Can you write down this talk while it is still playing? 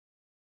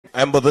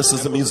Amber, this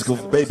is the music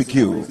of Baby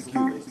Q.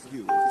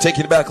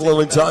 Taking it back a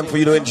little in time for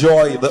you to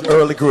enjoy the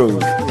early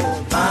groove.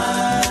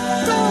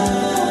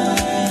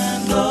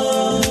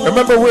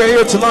 Remember, we're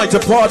here tonight to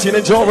party and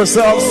enjoy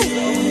ourselves,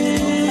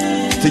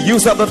 to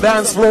use up the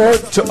dance floor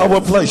to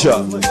our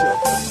pleasure.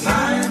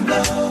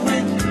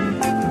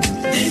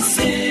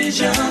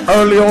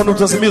 Early on it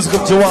was the music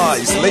of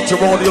Wize. Later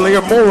on you'll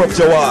hear more of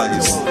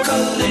Wize.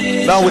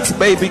 Now it's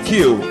Baby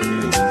Q.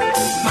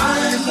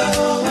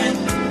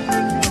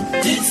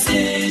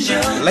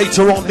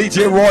 Later on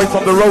DJ Roy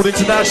from the Road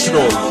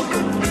International.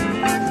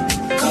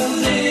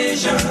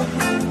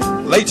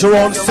 Later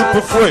on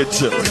Super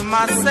Fridge.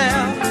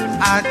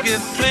 I'd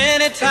give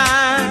plenty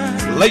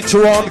time.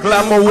 Later on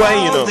Glamour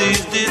Wayne. All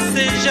these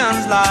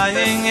decisions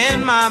lying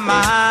in my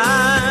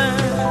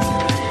mind.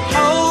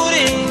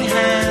 Holding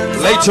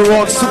hands. Later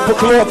on Super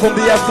Claude from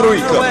the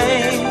F3.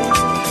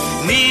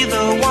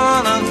 Neither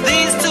one of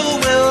these two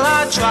will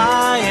I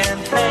try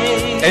and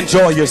take.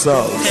 Enjoy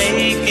yourself.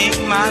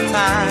 Taking my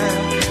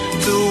time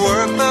to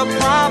work the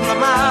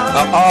problem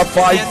out.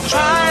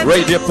 R5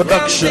 radio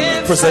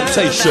production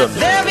presentation.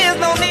 There is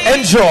no need.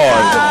 Enjoy.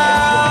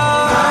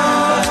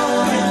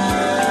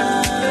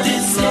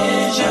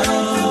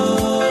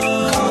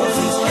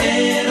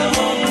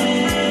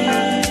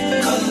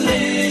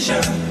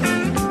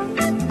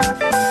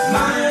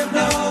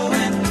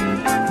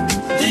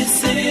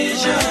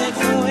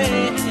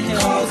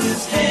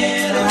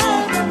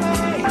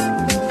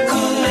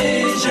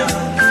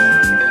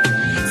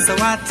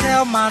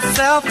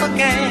 Myself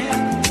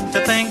again to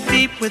think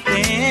deep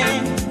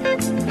within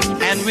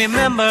and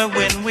remember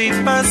when we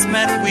first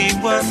met we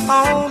were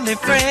only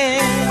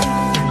friends.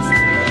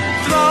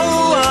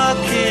 Throw a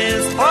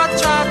kiss or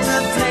try to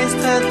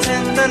taste her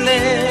tender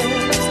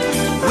lips.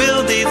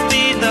 Will these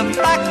be the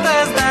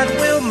factors that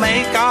will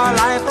make our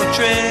life a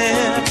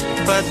trip?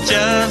 But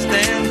just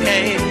in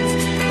case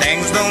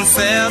things don't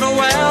settle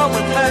well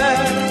with her,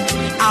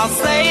 I'll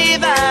say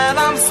that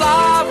I'm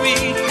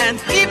sorry and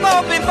keep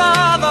hoping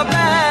for the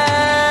best.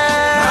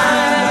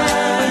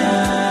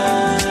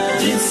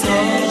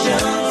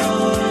 Decision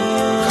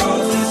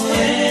causes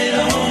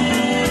head-on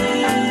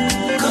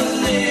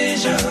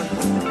collision.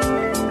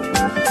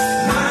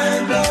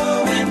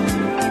 Mind-blowing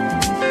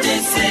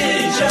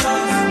decision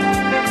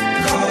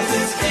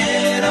causes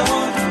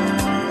head-on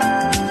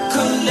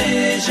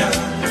collision.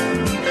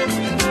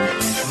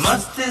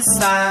 Must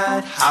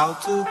decide how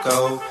to go.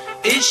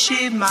 Is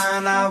she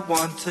mine? I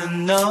want to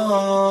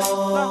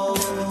know.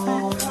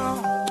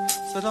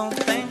 So don't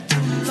think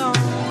too long.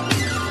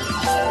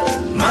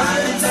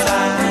 Must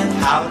decide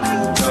how to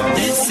go.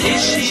 Is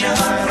she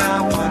mine?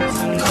 I want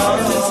to know.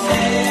 Cause it's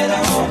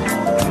head-on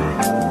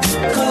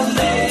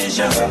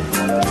collision.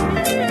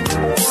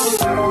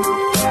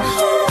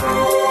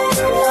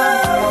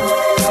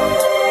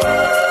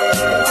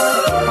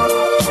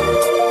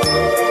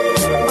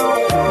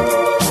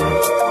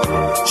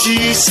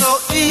 She's so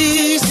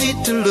easy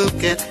to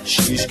look at.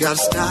 She's got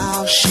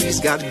style, she's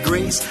got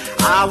grace.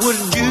 I would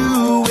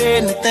do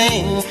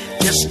anything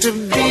just to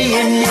be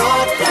in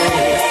your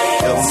place.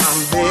 You're my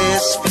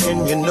best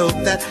friend, you know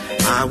that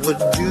I would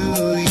do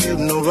you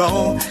no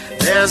wrong.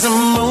 There's a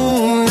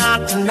moon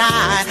out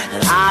tonight,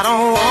 and I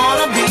don't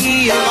wanna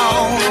be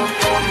alone.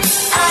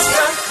 Ask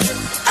her,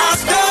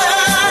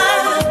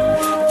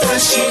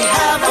 does she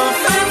have a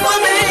friend for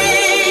me?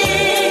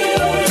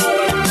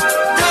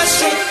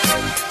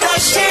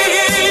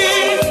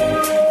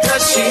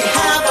 Does she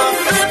have a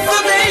friend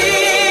for me?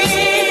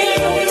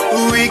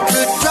 We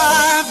could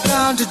drive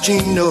down to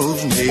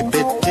Gino's,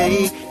 maybe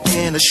take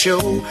in a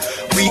show.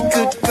 We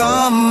could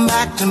come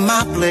back to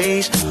my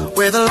place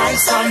where the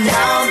lights are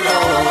down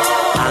low.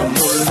 I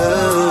know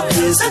love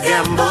is a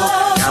gamble.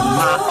 Got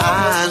my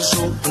eyes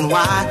open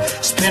wide,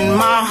 spin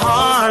my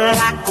heart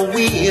like a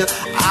wheel.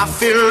 I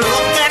feel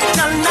looking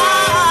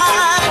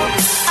tonight.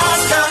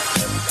 Ask her,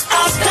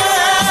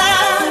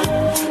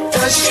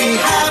 does she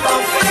have a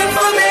friend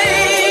for me?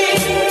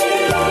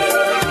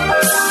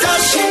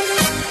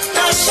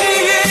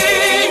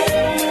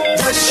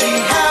 Does she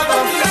have a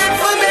friend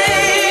for me?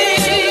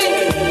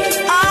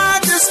 I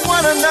just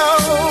wanna know,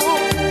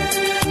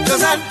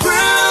 does that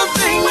girl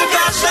thing you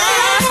got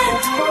there?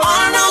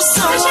 Wanna know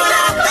someone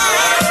out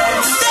there?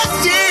 Does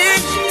she?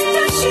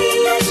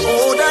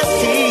 Oh, does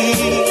she?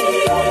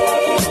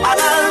 I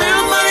got a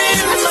little money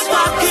in my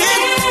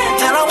pocket,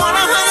 and I want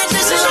 100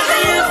 just to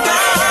live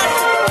that.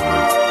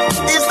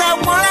 Is that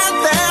one out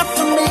there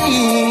for me?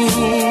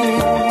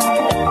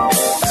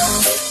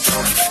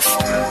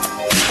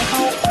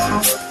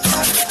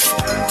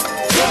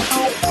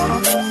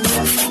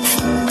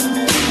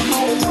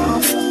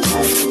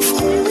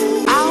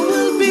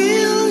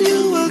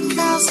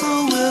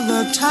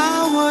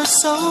 Tower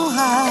so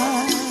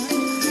high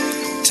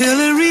till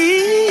it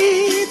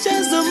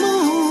reaches the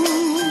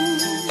moon.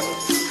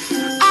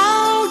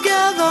 I'll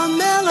gather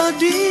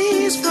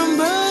melodies from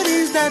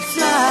birdies that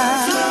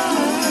fly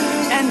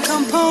and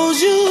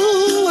compose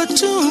you a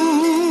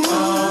tune.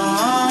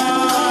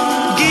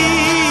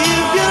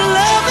 Give your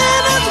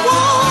loving as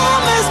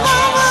warm as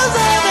mama's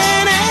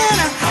heaven, and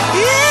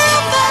yeah.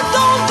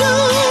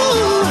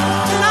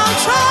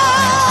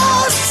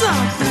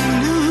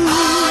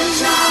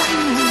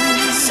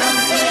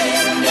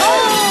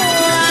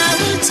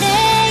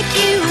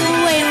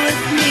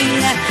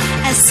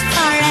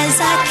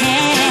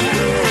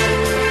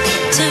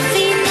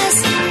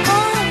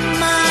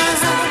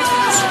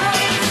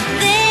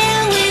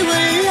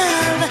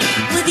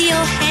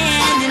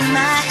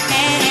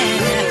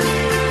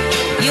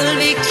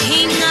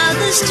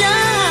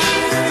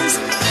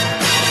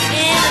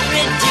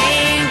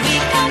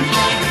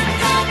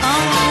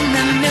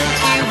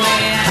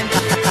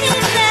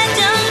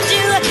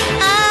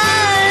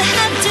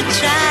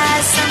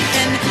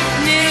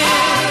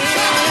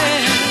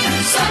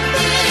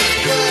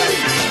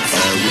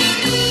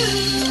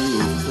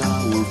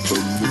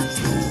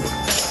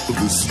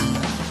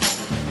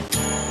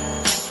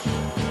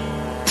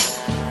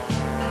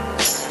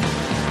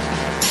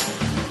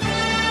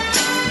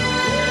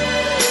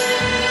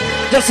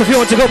 Just a few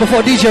want to go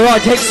before DJ Rod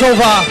takes over.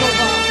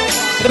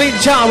 In the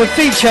meantime, we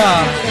feature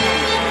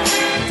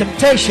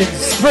Temptation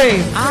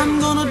Spring. I'm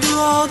gonna do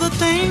all the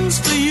things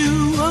for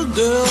you a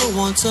girl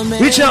wants a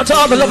man. Reaching out to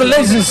all the lovely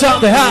ladies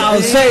inside the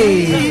house.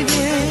 Say,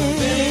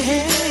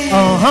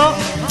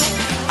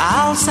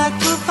 I'll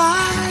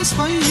sacrifice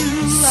for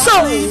you. So,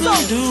 I'll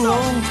even do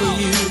wrong for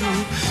you.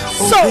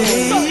 Oh, so,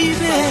 baby.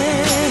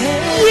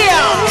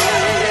 Yeah.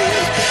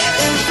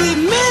 Every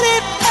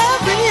minute,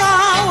 every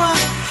hour,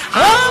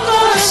 I'm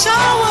gonna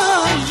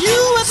shower you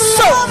with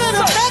love and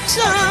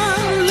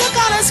affection. Look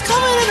out, it's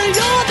coming in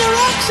your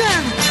direction.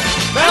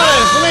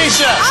 Balance,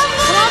 Felicia. I'm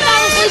gonna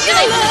make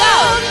you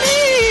love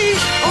me.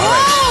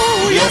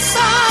 Oh, yes,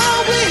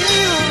 I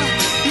will.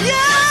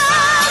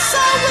 Yes,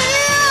 I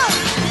will.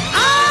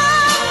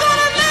 I'm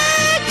gonna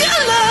make you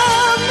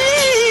love me.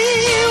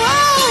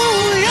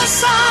 Oh, yes,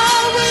 I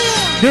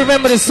will. Do you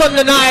remember the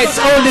Sunday nights?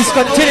 All this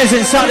continues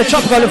inside the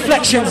Tropical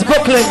Reflections,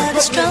 Brooklyn.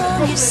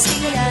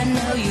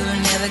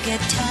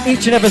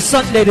 Each and every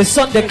Sunday, the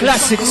Sunday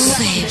Classics.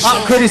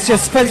 Art courtesy of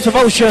Spence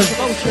Promotion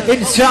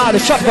inside the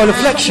Tropical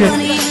Reflection.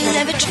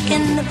 Every trick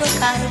in the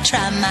book, I'll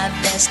try my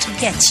best to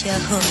get you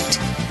hooked.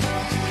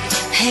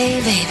 Hey,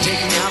 baby.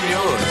 I'm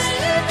yours.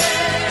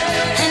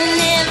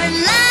 And every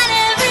night,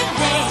 every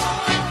day,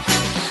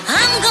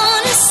 I'm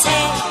gonna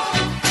say,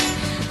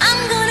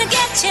 I'm gonna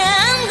get you,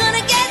 I'm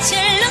gonna get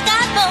you. Look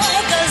out,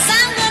 boy, 'cause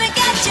I'm gonna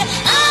get you.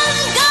 I'm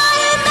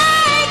gonna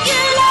make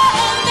you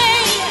love me.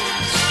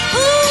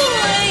 Ooh,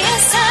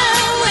 yes, I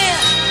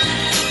will.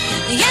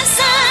 Yes,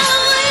 I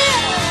will.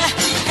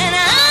 And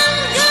I'm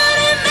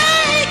gonna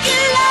make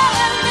you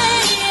love me.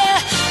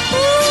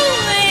 Ooh,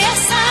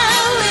 yes, I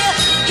will.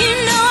 You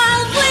know I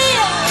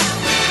will.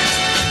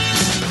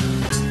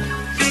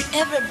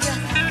 Every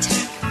breath I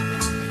take,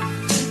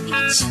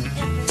 each and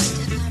every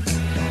step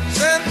I make.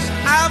 Since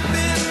I've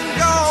been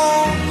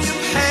gone,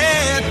 you've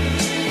had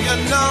your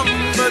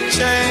number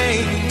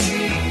changed.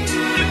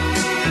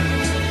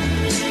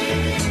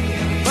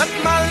 But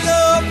my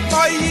love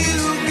for you,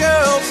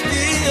 girl,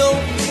 still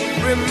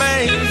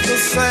remains the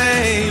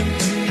same.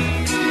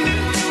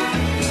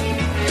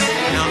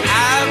 Now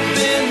I've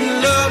been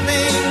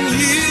loving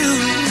you,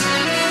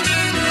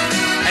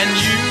 and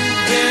you've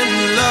been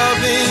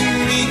loving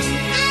me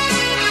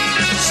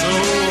so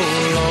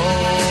long.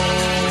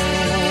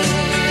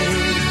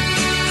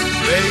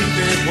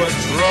 Baby,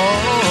 what's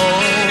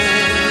wrong?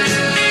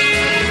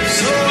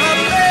 So I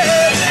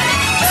beg,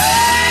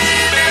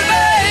 baby,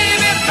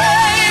 baby,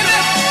 baby,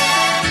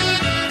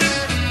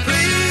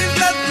 please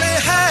let me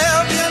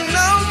have your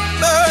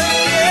number,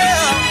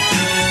 yeah.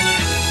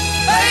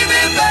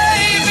 Baby,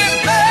 baby,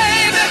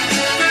 baby,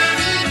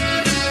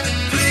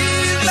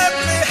 please let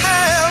me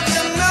have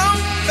your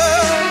number.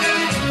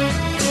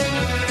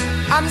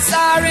 I'm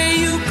sorry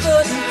you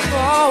couldn't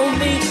call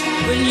me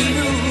when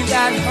you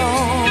got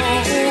home.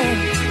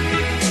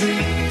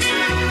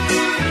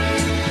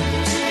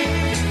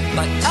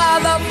 But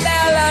other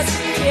fellas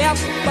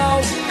kept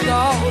on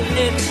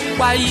calling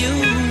while you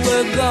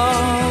were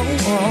gone.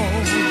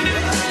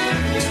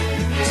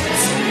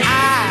 So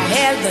I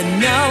had the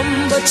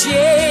number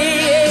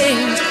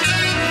changed,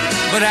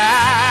 but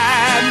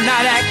I'm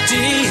not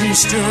acting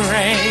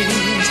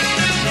strange.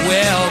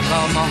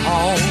 Welcome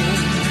home.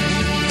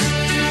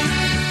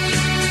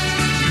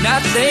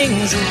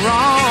 Nothing's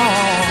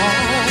wrong.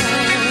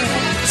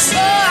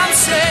 So I'm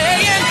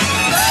saying,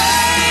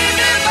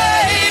 baby,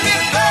 baby,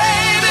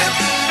 baby,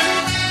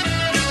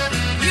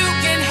 you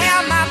can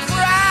have my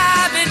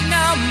private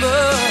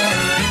number.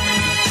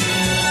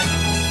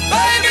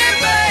 Baby,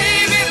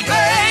 baby,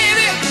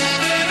 baby,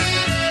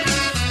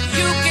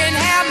 you can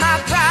have my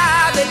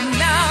private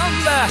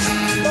number.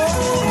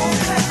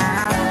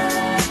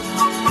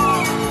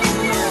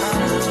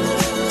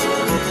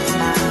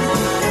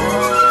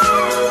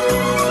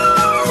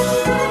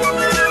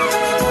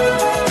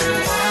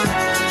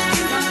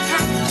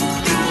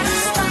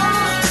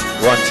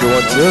 One, two,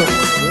 one, two.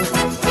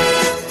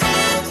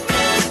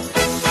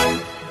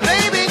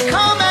 Baby,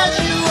 come as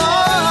you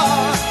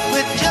are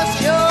with just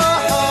your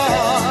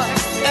heart,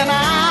 and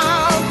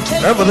I'll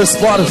take. Remember, this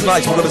spot is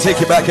nice. We're going to take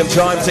you back in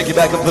time, take you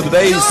back into the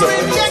days,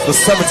 the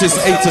 70s,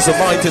 80s, and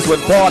 90s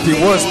when party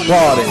was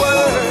party.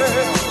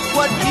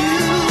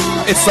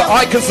 It's the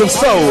Icons of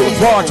Soul,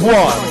 Part 1.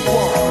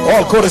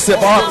 All courtesy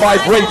of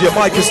R5 Radio,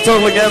 Michael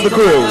Sterling and the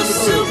crew.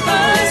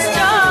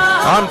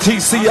 I'm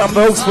TC, I'm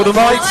the host for the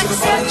night.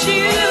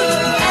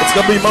 It's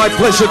going to be my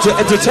pleasure to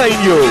entertain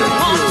you.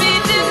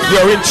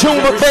 You're in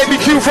tune with Baby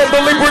Q from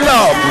the Libra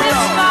Love.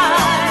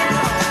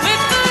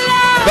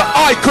 The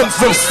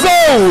Icons of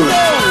Soul.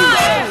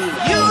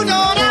 You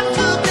don't have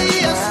to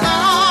be a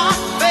star,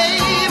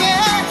 baby,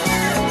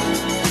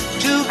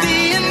 to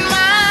be in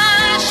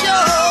my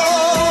show.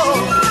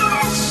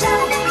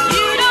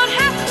 You don't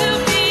have to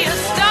be a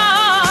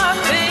star,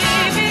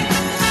 baby,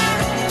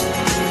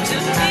 to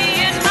be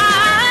in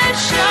my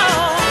show.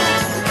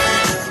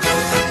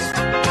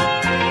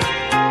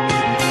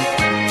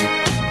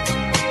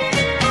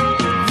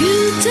 You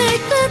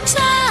take the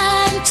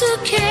time to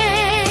care.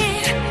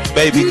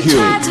 Baby Q. You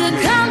try to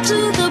come to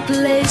the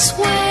this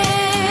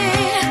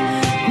way.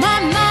 My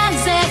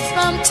mind's there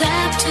from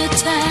time to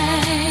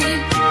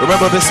time.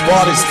 Remember, this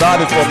party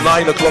started from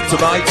 9 o'clock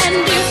tonight. And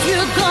if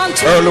you're gone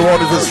to Earlier on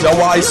it was your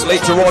Wize.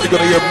 Later on you're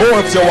gonna hear more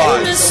of your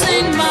Wize.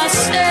 sing my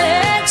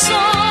sad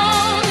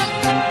song.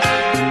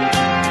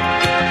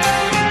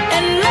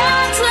 And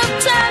lots of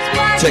times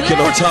my Taking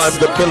our time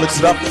to build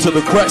it up to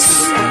the crest.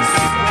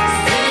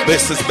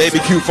 This is Baby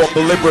Q from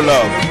the Liberal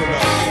Love.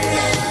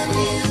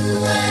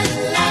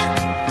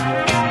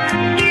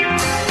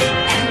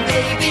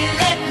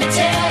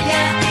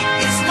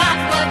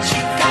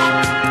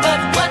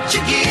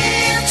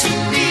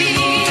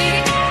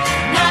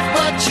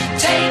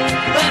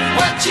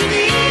 You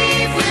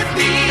leave with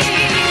me,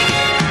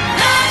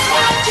 not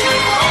what you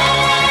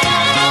want,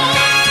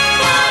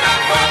 what I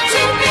want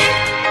to be.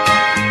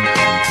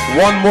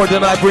 One more,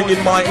 then I bring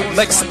in my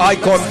next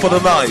icon for the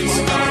night.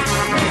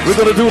 We're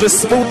gonna do this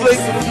smoothly,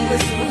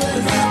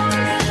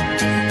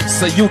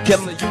 so you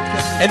can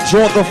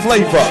enjoy the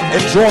flavor,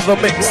 enjoy the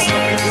mix.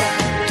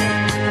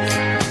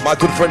 My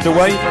good friend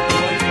Dwayne,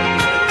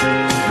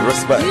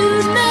 respect.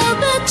 You know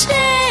the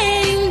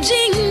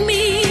changing me.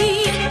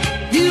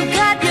 You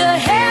got your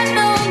hand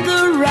on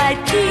the right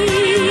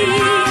key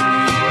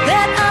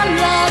that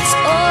unlocks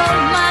all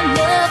my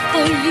love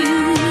for you.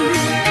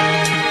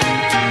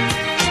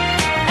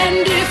 And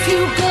if you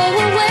go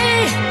away,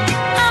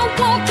 I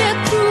won't get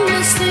through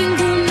a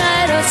single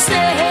night or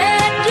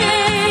sad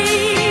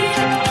day.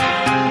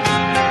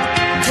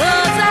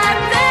 'Cause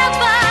I've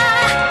never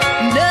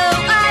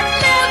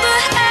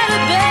had a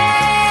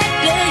bad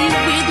day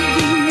with you.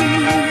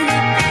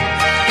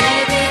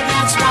 Baby,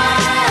 that's why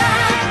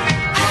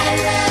I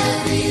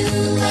love you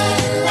a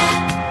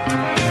lot.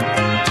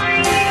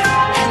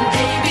 And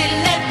baby,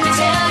 let me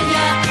tell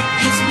ya,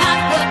 it's not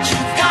what you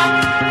got,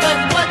 but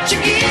what you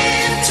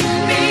give to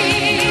me.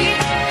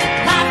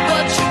 Not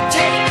what you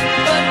take,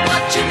 but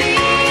what you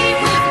leave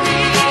with me.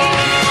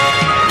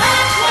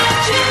 Not what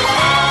you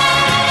want,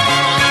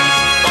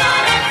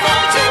 what I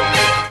want to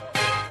be.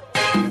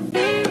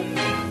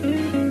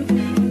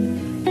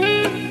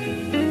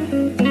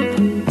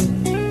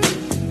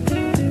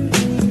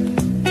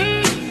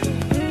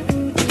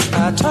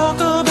 I talk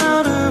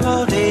about her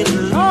all day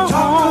long.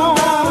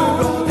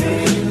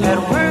 At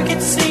work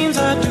it seems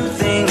I do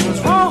things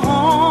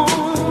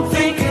wrong.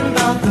 Thinking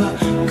about the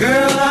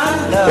girl I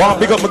love. Well,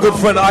 big up my good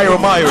friend Ira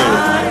Myrie.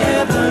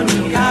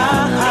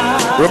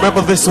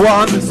 Remember this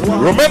one?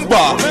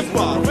 Remember!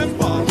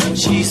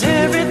 She's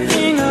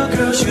everything a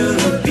girl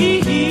should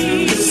be.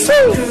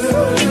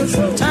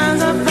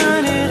 Sometimes I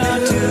find it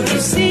hard to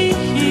see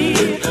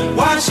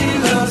why she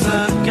loves a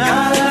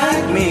guy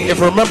like me. If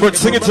you remember it,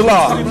 sing it to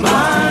loud.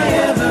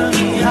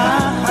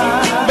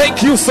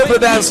 Make use of the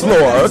dance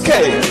floor,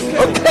 okay?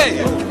 Okay.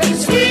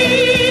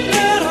 Sweet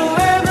little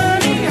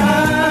ebony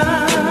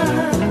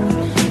eye,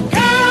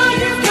 girl,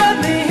 you got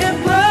me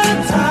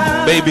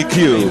hypnotized. Baby Q.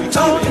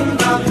 Talking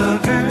about the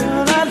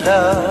girl I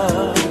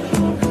love,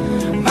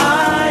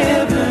 my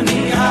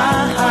ebony eye.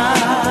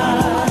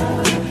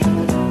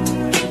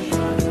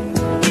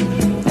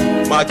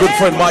 My good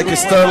friend Mike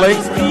Sterling.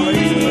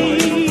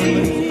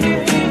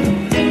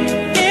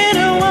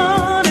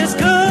 Anyone is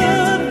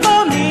good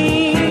for me.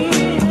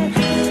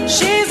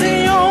 She's the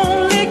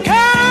only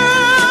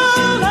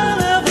girl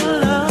I'll ever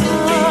love.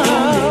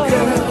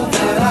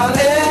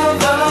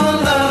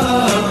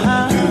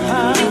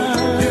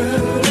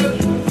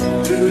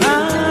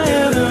 My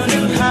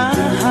ebony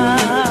eye.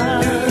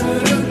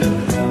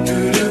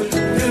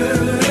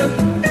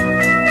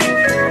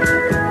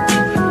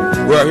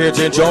 We're here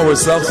to enjoy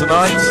ourselves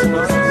tonight.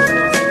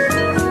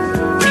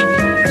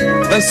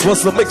 This was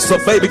the mix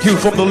of Baby Q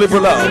from the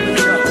Liberal Love.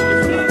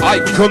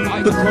 Icon.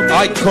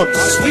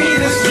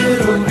 Sweetest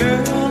little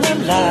girl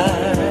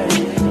alive,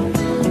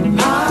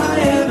 my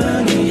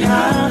ebony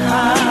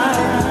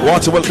eye.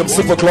 Want to welcome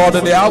Super Claude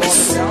in the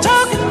house.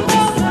 Talking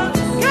about the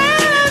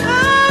girl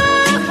I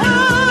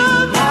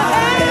love, my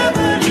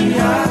ebony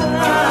eye.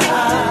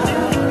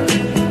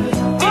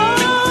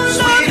 Oh,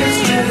 sweetest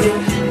little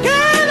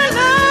girl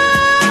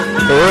alive.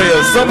 For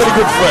real, so many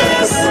good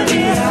friends.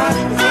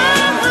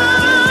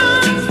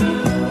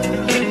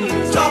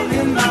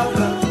 Talking about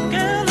the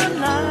girl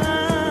alive.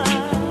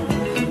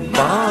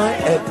 My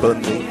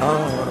ebony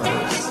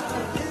eyes.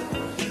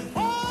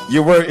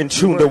 You were in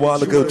tune a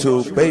while ago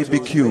to Baby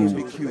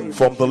Q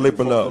from the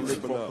Liberal Love.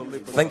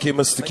 Thank you,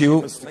 Mr.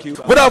 Q.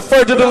 Without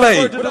further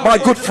delay, my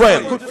good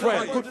friend,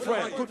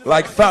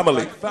 like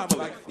family.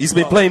 He's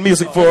been playing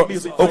music for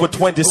over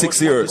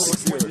 26 years.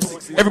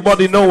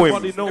 Everybody know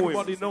him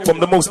from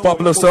the most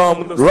popular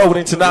song, Road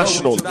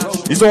International.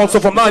 He's also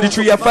from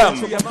 93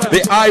 FM,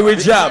 the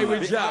Irish Jam.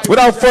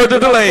 Without further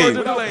delay,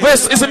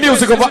 this is the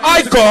music of an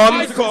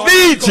icon,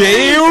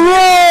 DeeJay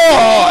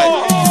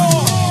Roy.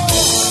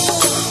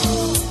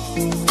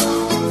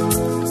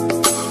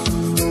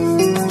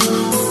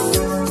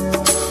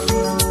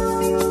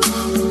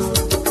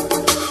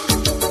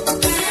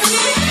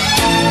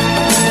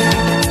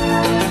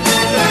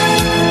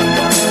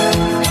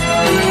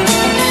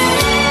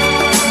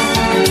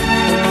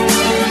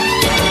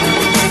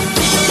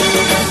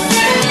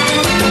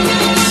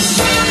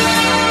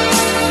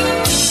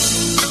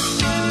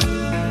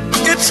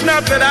 It's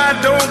not that I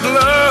don't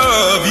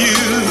love you.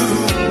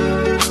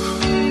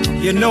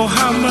 You know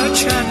how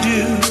much I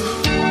do.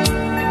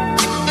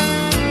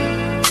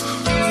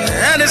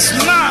 And it's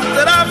not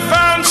that I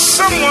found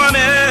someone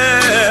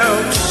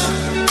else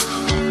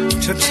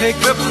to take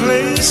the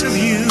place of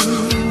you.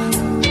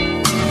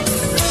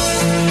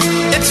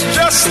 It's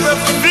just the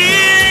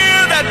fear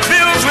that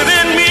builds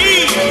within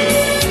me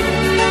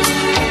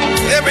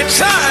every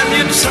time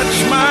you touch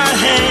my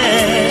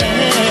hand,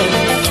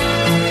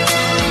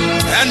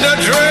 and the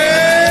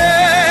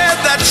dread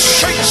that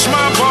shakes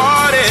my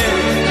body,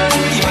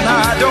 even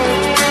I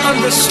don't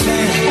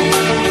understand.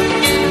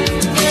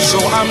 So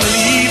I'm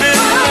leaving.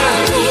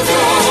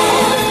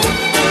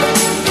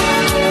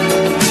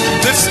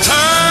 This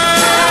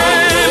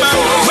time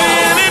I'm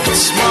playing it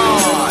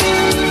smart.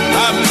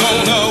 I'm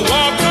gonna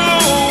walk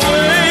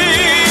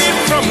away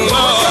from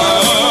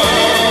love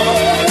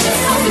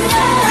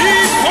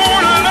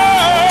before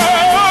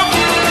love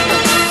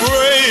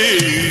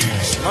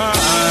breaks my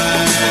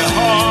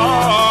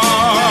heart.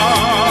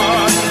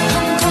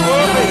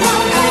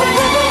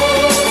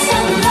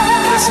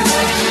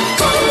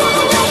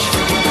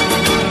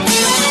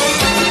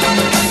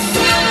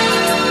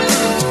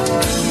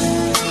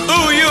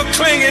 Ooh, you're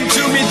clinging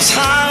to me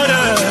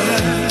tighter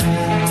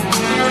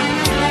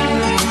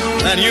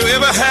than you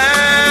ever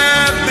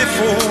had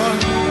before.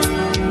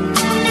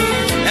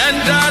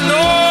 And I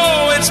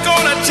know it's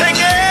gonna take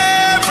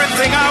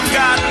everything I've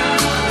got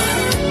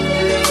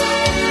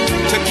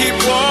to keep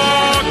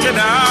walking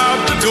out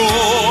the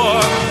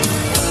door.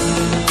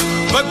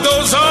 But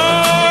those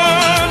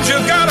arms you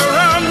got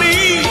around me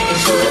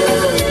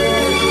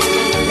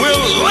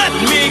will let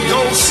me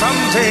go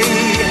someday.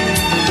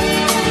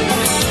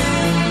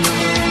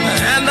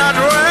 And I'd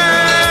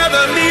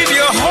rather leave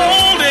you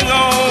holding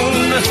on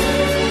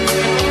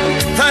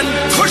than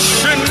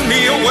pushing me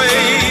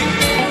away.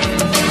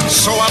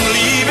 So I'm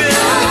leaving.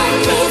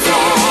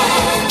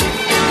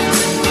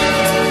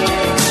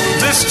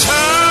 This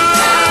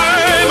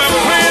time I'm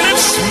playing it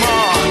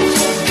smart.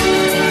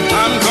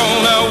 I'm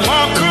gonna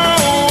walk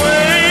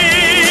away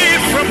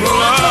from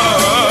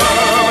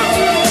love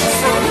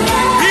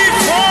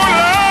before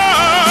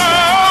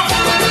love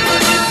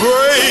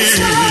breaks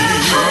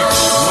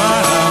my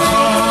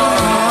heart.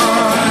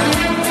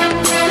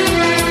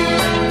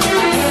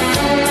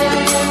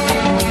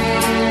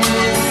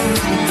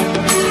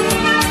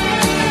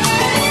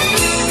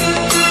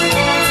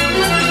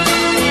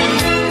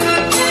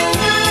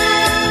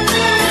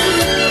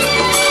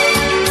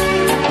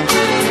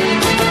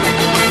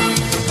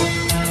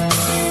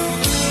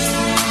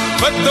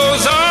 But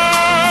those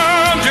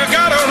arms you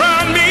got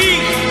around me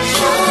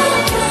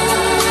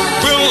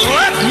will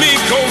let me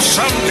go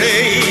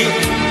someday.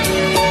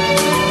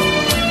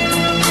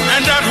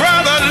 And I'd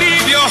rather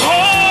leave you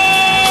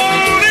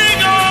holding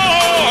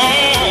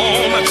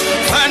on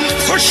than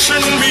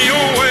pushing me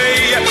away.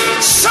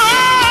 So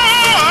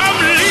I'm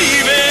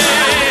leaving.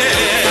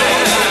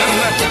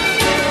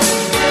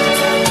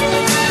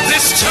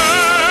 This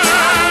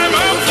time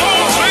I'm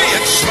gonna play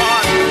it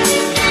smart.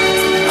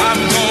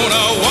 I'm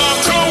gonna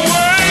walk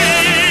away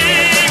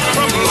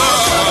from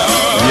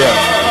love. Yeah.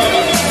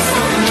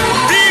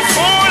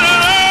 Before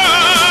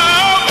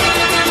love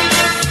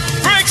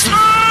breaks my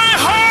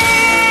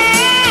heart.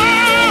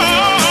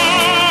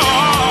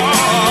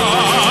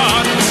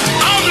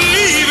 I'm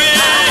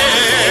leaving.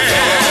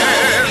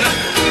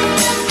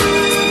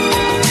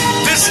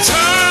 This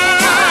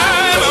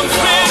time I'm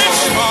playing it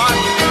smart.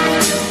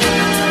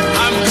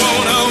 I'm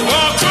gonna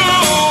walk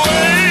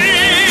away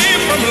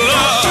from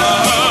love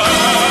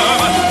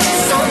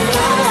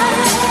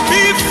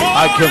before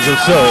Icons of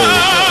Soul.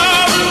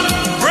 love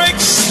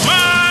breaks my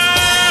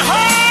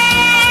heart.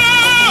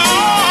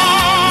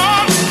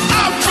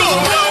 I'm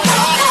gonna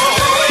walk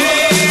away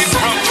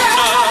from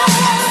love.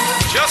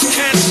 Just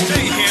can't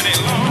stay here any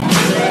longer.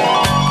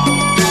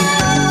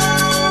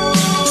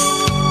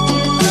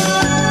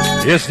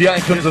 It's the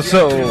Icons of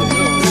Soul.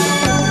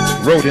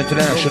 Road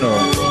International.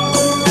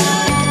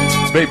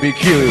 Baby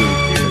Q.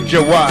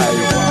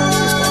 Wize.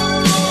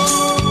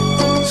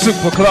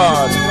 Super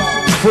Claude.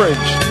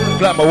 Fringe.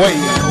 Glamour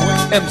Wave.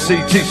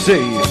 MCTC.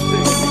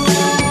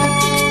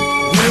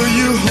 Will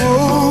you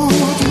hold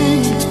me?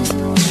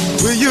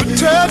 Will you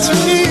touch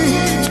me?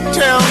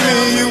 Tell me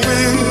you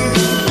will.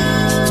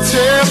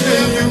 Tell me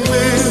you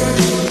will.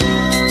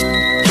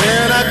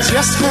 Can I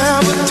just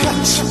have a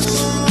touch?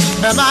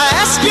 Am I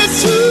asking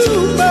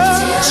too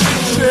much?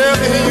 Tell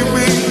me you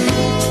will.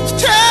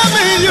 Tell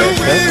me you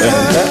will.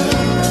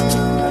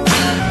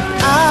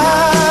 I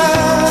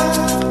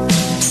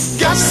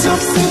got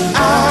something I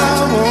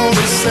want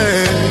to say.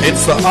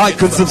 It's the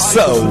Icons of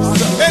Soul.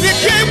 And you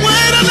can't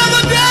wait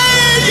another day.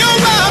 Your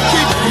mouth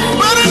keeps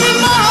running in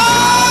my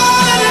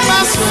heart and in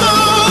my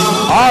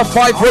soul.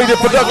 R5 Radio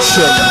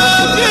Production.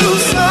 Love you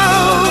so.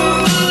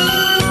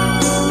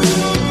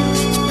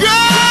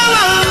 Girl,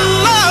 I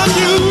love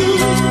you.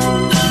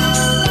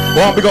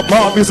 Well, we got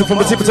more music from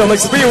the Tipitel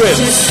Experience.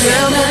 Just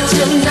tell me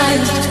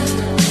tonight.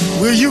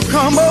 Will you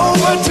come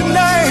over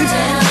tonight?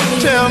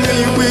 Tell me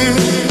you will.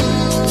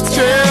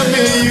 Tell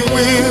me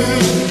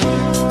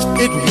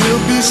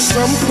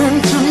something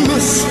to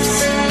miss.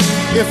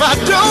 If I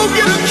don't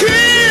get a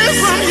kiss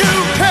from you,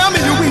 tell me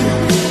you will.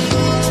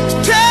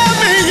 Tell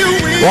me you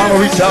will. Want to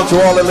reach out to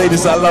all the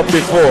ladies I loved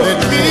before.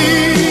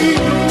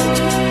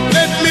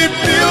 Let me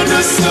build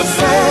us a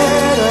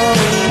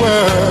better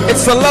world.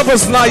 It's a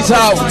lover's night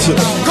out.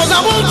 Cause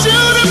I want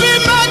you to be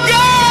my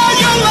girl.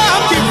 Your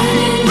love keep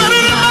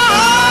running in my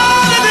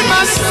heart and in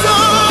my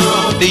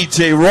soul. DJ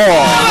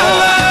Raw.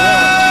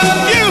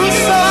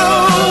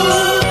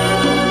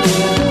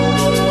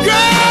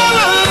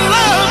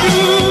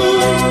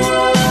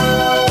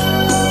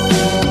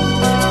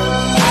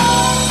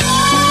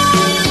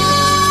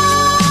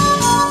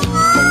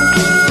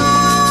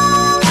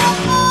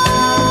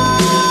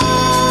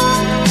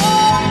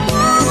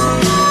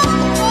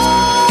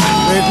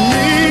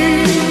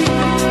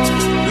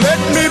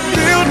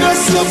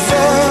 A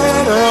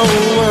better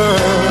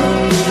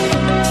world.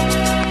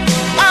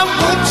 I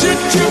want you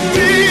to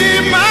be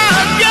my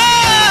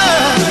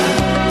girl.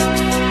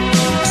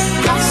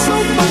 Got so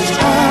much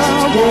I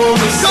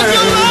wanna say. 'Cause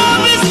your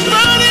love is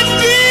burning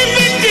deep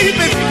and deep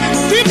and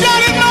deep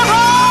down in my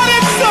heart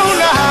and soul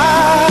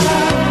now.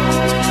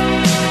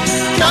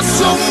 Got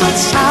so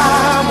much I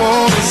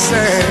wanna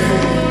say,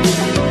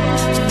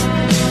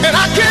 and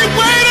I can't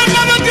wait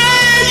another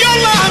day. Your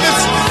love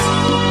is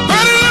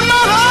burning in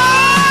my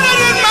heart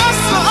and in my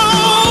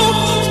soul,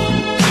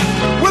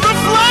 with a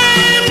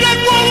flame that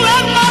won't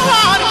let my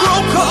heart grow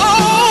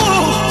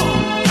cold.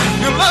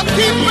 Your love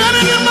keep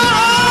burning in my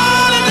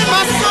heart and in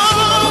my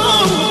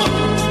soul.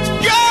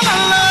 Girl, I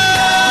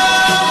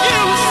love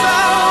you so.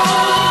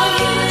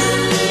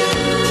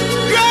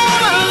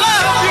 Girl, I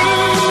love you.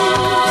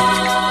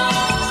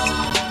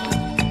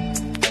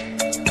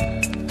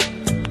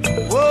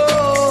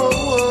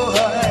 Whoa,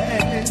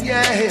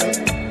 yeah.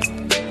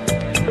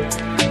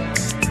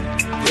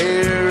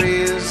 There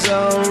is a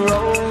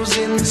rose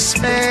in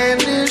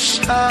Spanish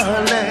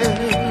Harlem,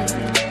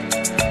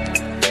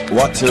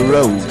 What a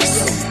rose.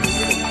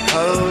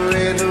 a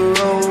red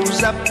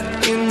rose up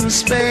in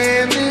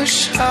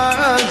Spanish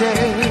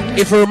Harlem.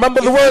 If you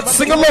remember the words,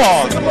 sing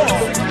along.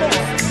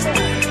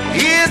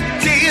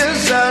 It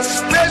is a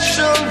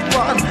special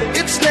one.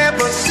 It's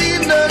never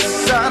seen the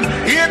sun.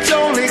 It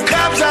only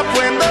comes up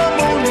when the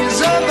moon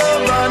is on the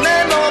run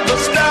and all the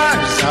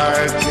stars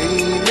are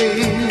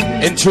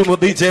gleaming. In tune with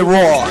DJ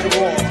Raw.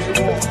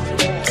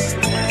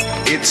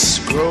 It's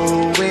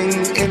growing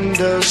in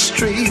the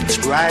streets,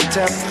 right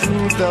up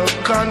through the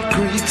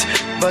concrete,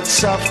 but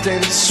soft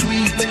and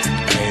sweet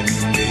and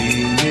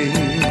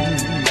naming.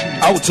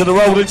 Out to the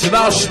road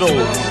international.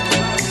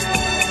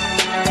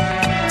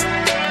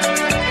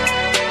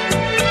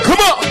 Come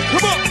on,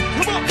 come on,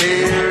 come on.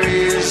 There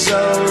is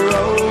a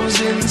rose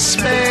in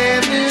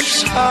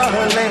Spanish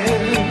Harlem,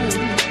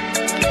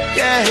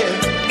 yeah.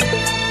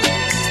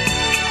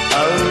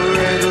 A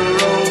red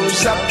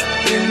rose up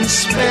in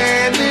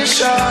Spanish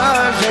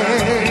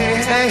Harlem,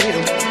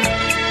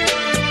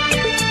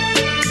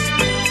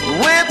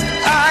 with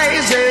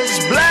eyes as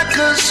black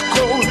as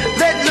coal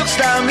that looks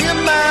down in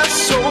my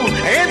soul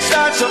and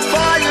starts a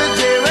fire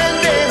there, and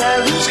then I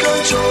lose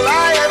control.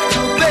 I have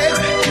to beg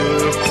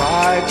your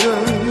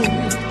pardon.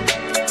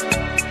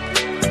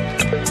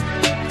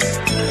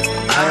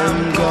 I'm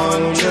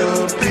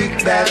gonna pick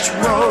that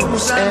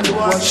rose and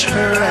watch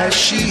her as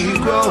she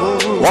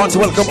grows. Want to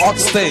welcome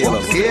Oxtail.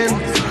 In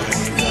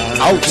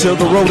Out to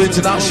the road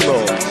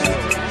international.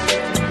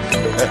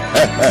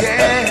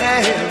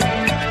 yeah.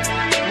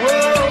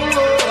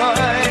 Whoa,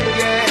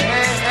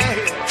 yeah.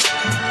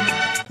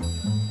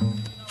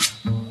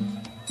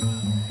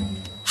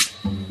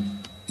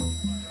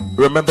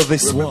 Remember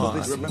this one.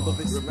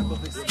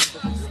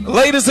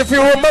 Ladies, if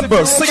you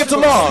remember, sing it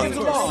along.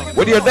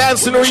 When you're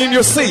dancing or in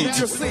your seat.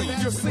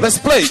 Let's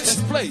play it.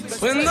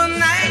 When the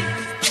night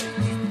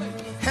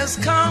has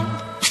come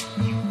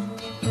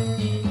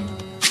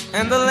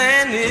and the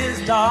land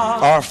is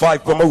dark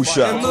R5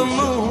 promotion. and the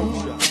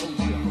moon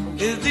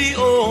is the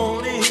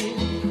only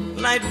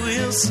light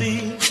we'll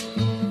see.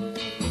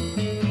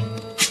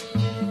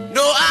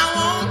 No, I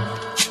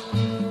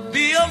won't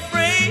be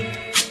afraid.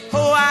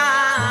 Oh,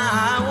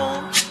 I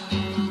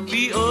won't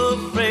be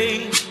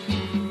afraid.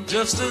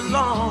 Just as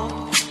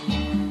long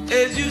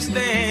as you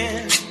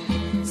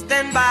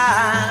stand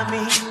by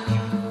me.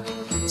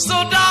 So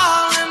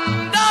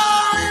darling,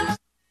 darling,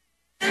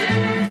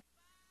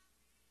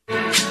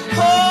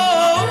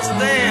 oh,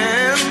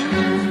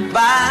 stand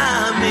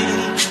by me.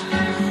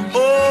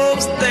 Oh,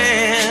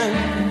 stand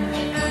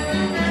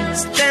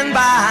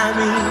by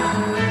me.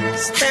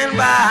 Stand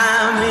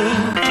by me.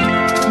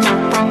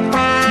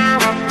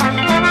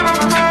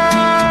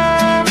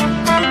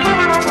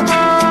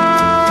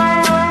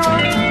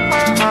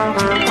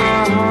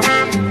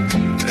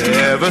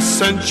 Ever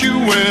since you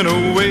went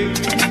away,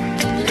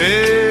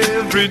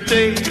 every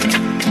day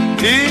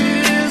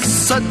is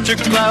such a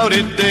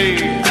cloudy day,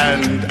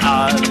 and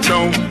I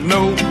don't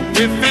know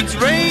if it's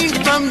rain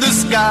from the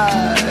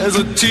skies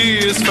or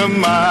tears from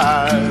my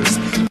eyes.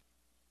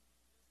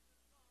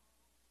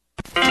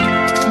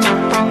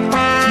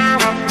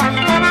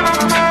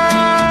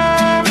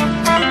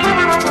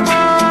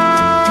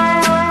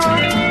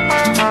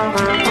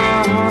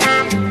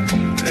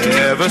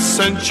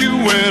 since you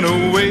went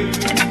away.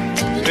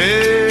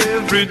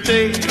 Every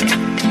day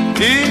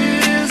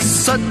is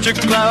such a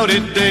cloudy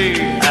day,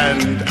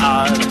 and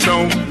I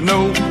don't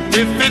know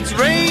if it's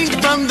rain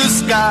from the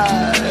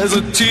skies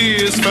or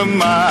tears from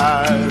my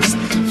eyes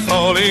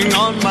falling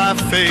on my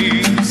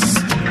face,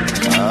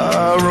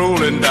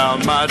 rolling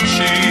down my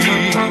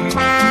cheek.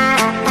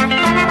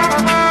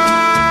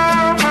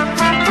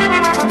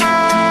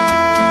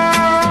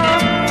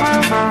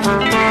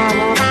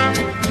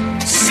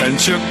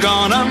 Since you're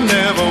gone, I'm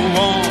never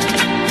warm,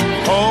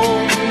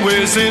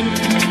 always in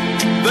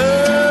the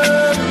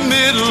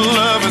middle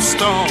of a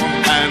storm,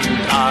 and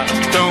I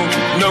don't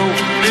know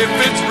if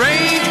it's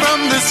rain from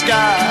the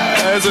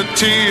skies or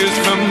tears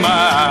from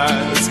my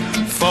eyes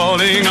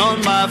falling on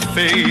my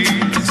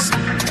face,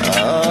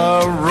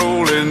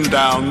 rolling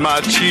down my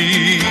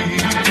cheek.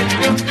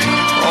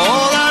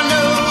 All I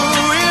know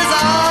is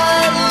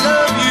I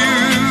love you,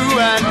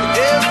 and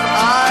if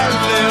I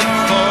live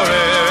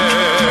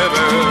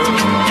forever,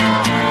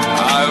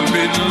 I'll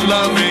be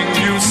loving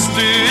you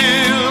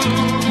still.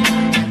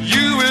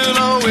 You will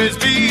always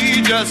be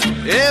just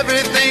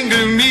everything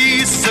to me,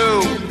 so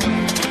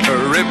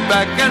hurry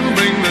back and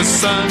bring the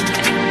sun.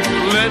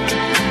 Let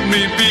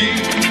me be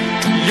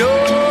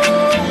your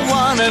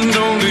one and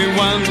only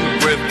one.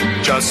 With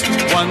just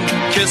one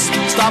kiss,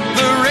 stop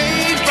the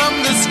rain from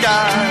the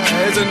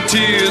skies and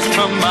tears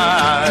from my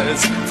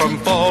eyes from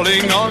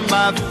falling on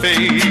my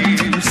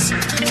face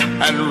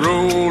and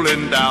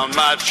rolling down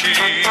my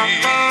cheek.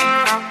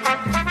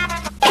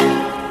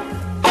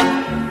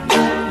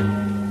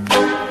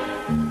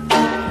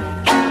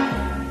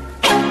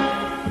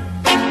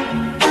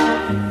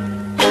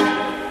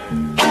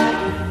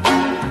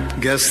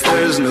 Guess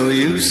there's no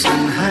use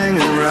in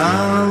hanging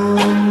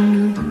around.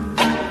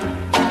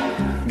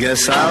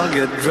 Guess I'll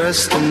get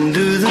dressed and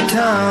do the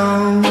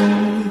town.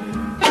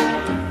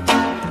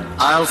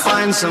 I'll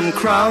find some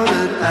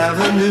crowded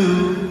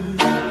avenue,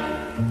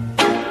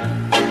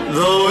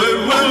 though it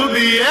will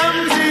be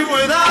empty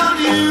without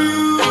you.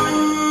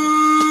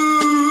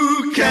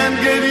 Can't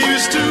get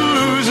used to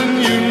losing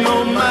you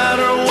no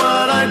matter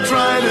what I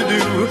try to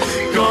do.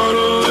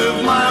 Gonna live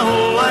my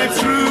whole life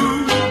through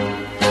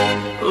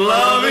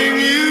loving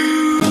you.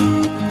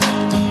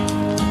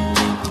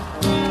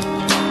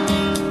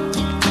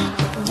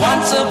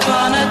 Once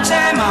upon a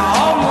time I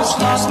almost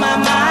lost my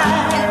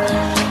mind.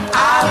 I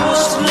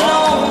was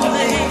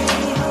lonely,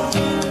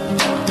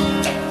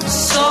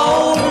 so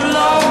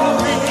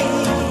lonely.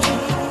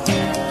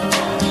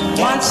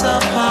 Once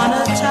upon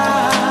a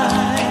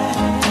time,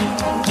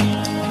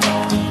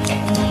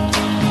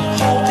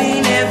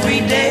 hoping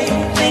every day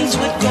things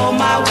would go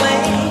my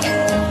way.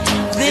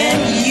 Then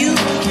you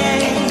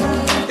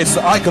came. It's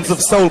the Icons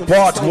of Soul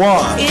Part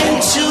 1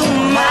 into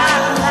my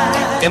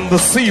life. in the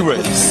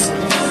series.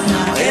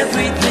 Now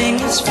everything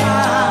is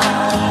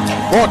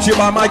fine. Brought to you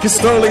by Mikey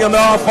Sterling and the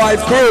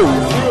R5 crew.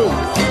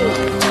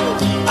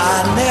 I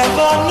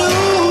never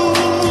knew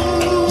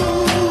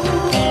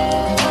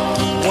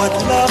what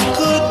love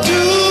could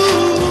do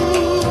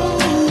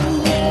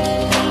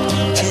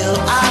till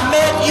I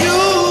met you.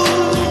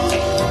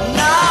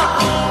 Now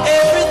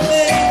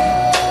everything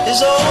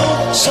is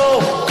oh so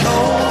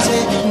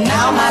cozy.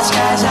 Now my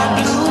skies are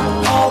blue,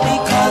 all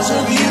because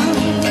of you.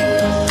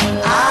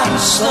 I'm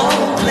so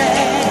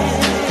glad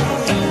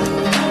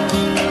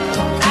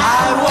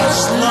I was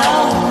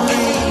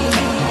lonely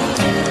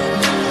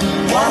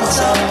once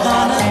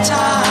upon a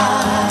time.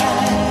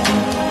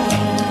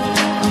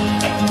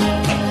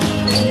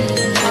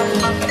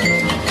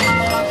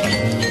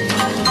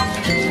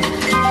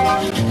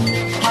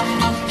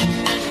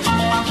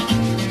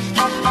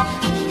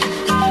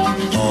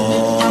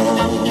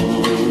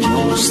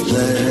 Almost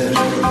there,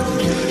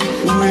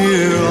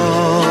 we're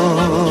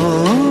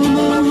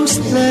almost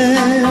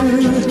there.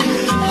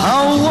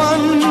 How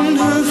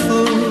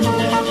wonderful,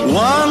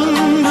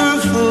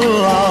 wonderful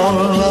our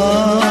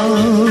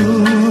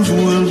love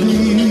will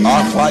be.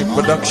 R5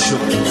 production.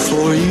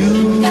 For you,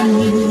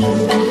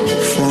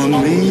 for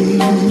me,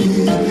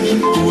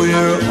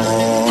 we're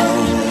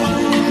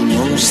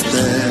almost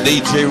there.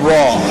 DJ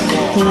Raw.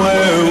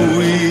 Where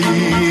we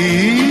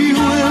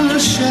will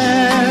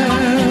share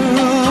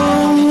a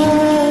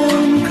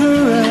warm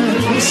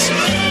caress,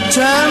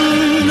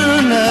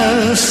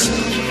 tenderness,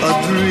 a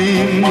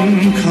dream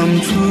come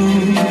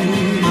true.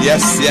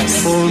 Yes, yes.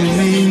 For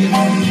me,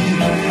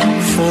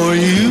 for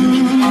you,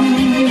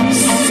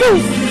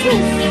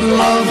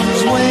 love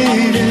has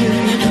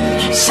waited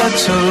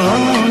such a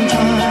long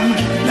time.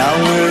 Now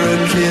we're a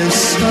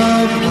kiss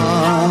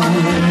apart.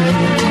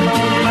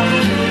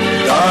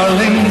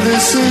 Darling,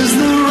 this is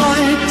the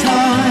right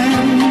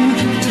time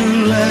to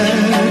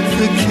let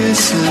the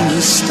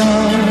kisses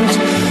start.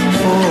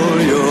 For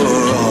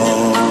you're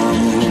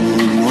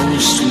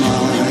almost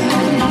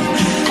mine,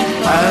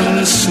 and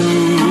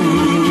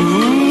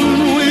soon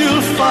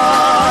we'll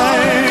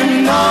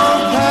find our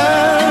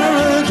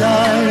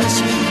paradise,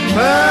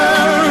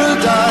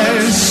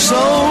 paradise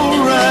so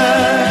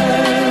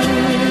rare.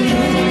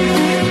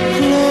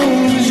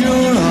 Close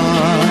your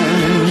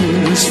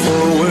eyes,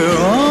 for we're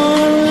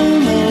almost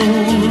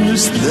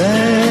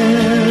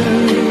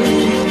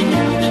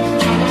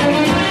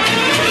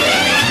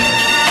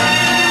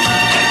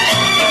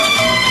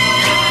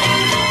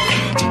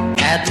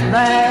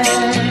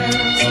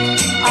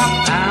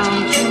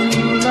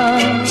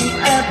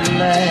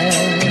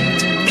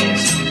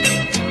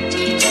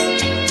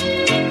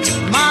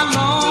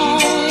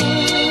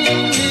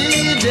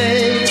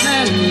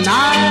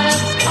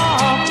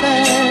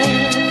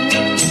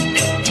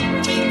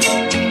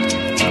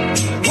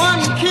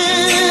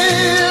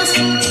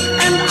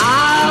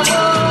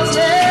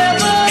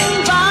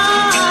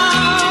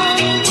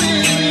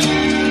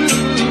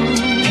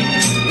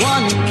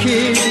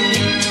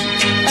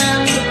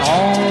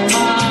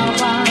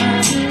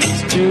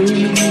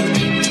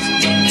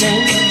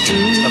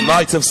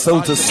night of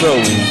soul to soul.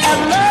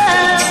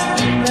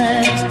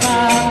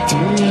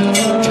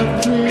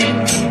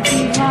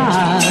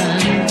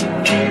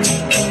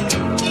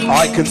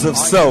 Icons of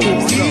soul.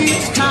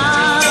 Each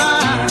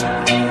time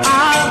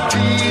I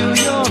feel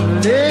your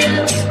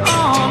lips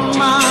on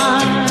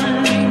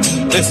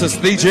mine. This is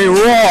DJ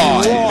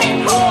Roy.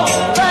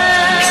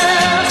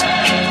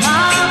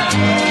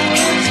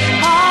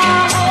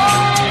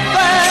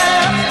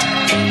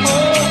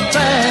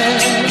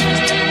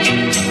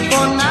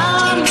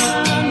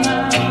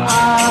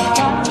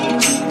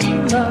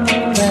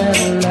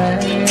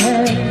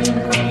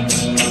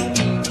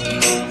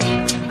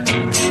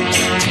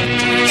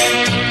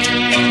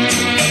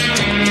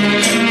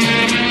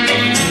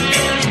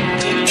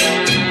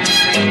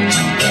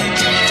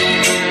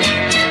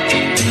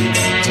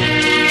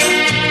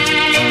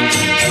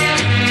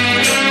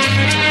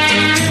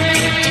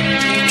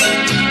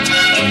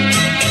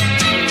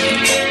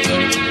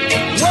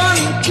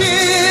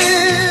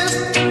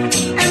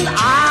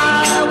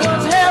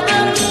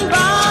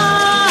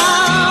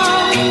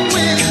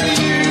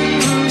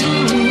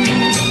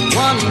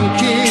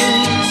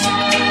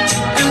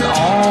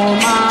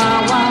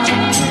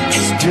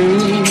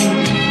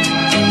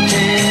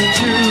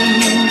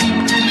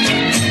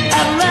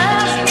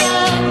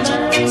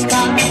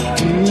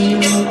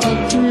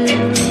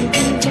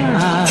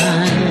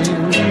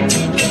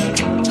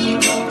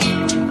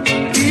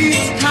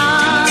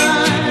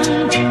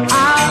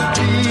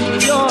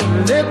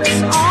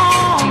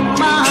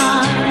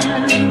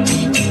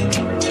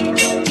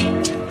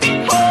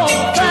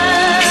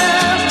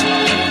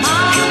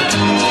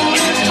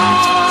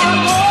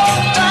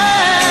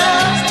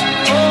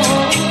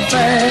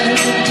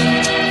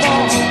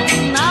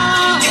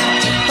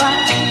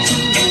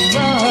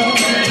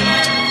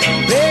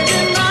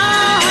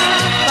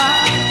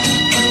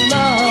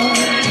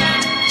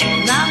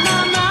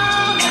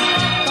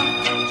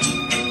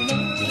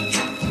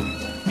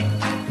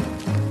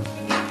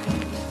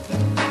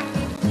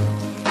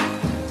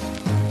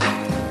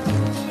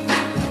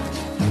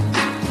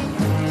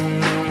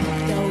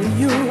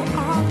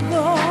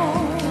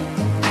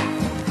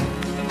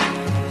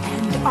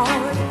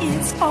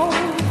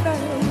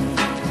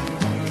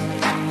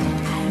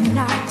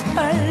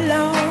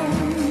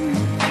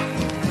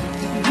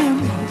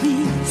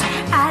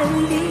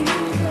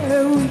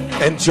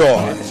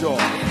 Enjoy.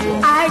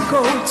 I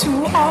go to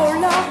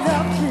all of the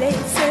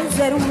places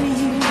that we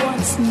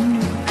once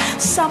knew.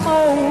 Some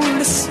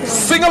old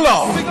Sing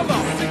along.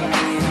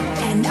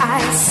 And I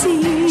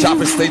see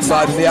Chopper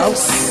stateside in the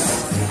house.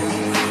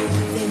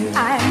 Then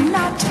I'm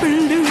not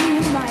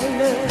blue, my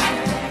love.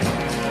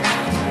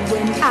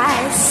 When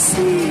I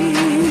see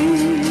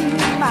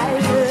my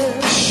love.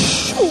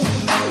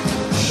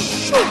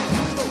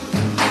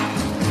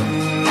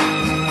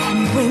 And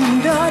when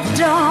the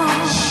dawn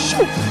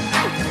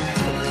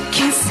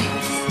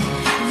kisses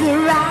the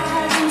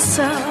rising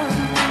sun,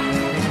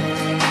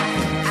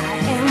 I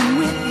am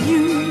with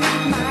you,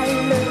 my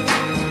love.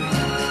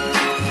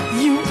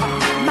 You are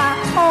my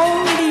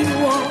only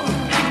one.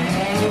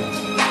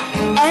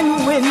 And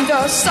when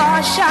the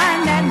stars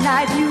shine at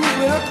night, you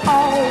will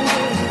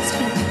always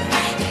be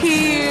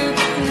here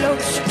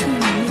close to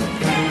me.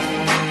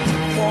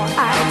 For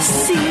I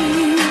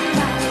see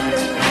my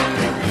love,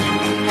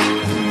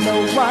 no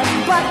one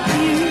but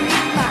you,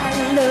 my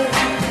love.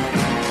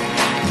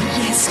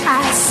 Yes, I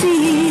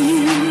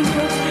see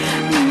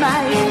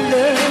my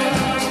love.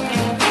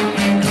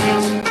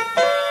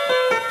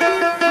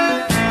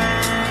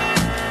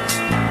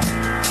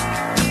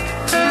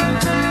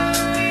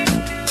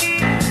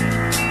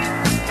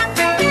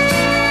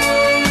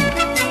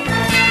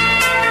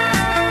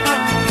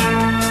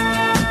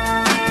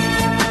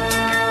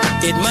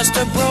 It must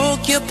have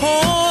broke your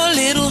poor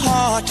little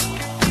heart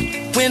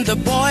when the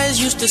boys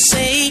used to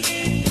say,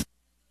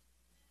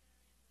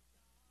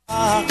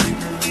 oh,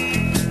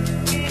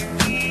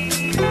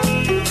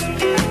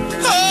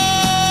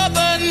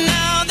 but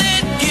now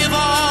they give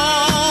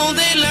all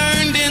they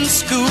learned in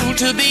school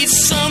to be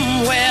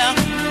somewhere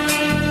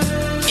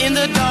in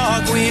the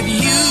dark with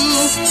you.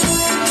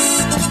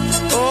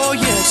 Oh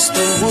yes,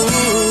 they would.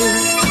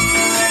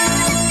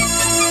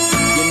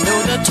 You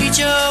know the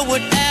teacher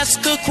would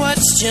ask a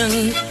question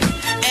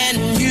and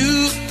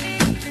you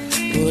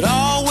would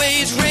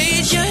always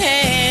raise your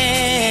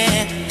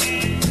hand.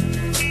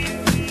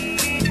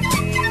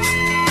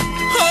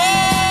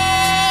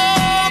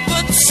 Oh,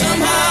 but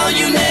somehow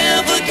you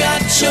never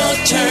got your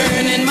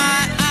turn, and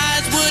my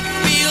eyes would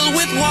fill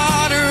with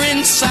water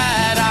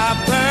inside. I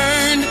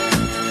burned.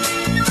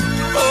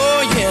 Oh,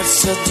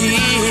 yes, I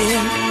did.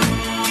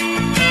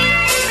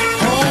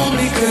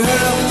 Only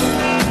girl,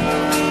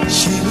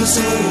 she was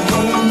so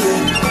lonely.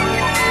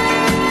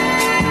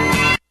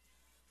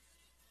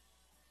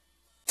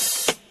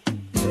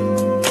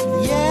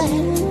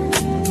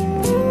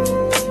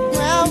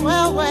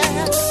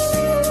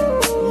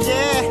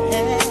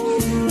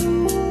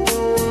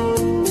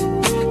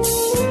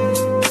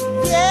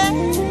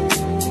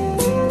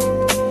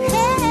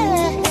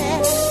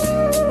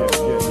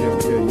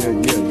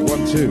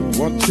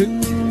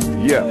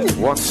 Yeah,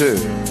 1, 2.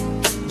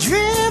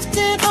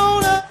 Drifting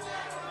on a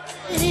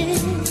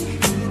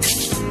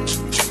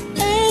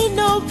ain't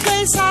no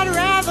place I'd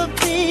rather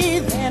be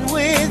than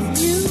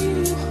with you.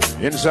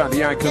 Inside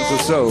the icons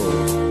of soul.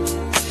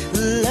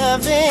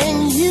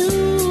 Loving you.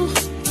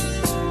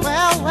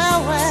 Well,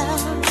 well, well.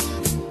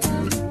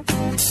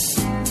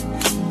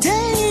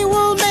 Day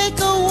will make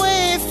a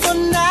way for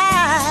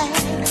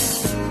night.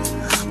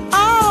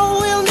 All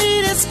we'll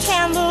need is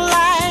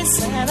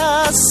candlelight and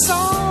a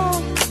song.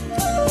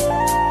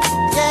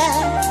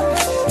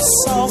 Yeah,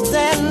 soft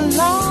and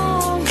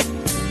long.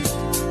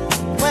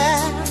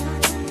 Well,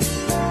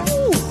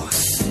 ooh,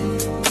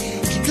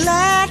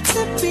 glad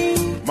to be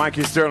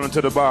Mikey Sterling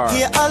to the bar.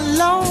 here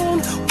alone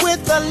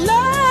with a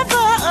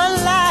lover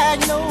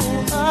unlike no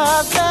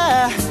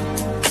other.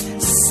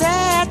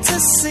 Sad to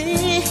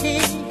see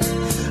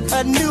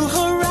a new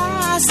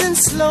horizon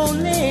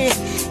slowly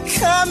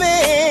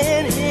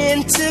coming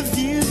into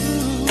view.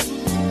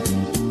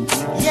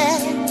 Yeah,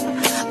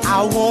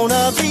 I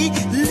wanna be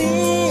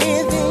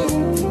living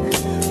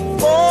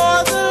for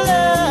the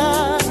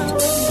love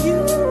of you.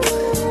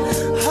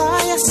 Oh,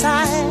 yes, I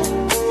am.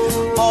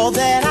 All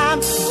that I'm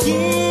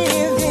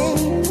giving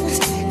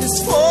is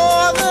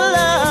for the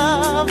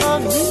love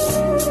of you.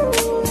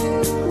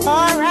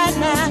 All right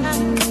now.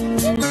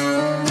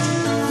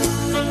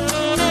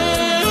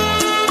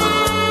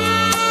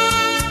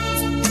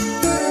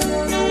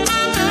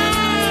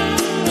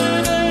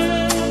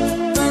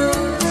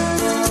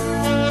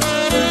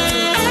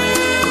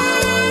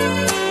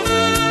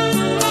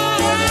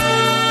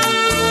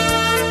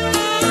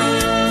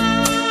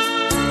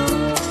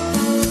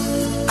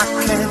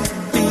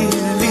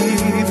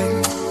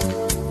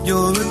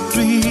 You're a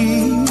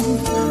dream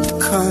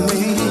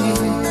coming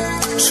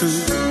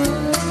true.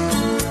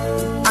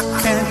 I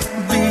can't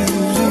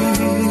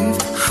believe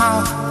how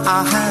I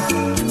have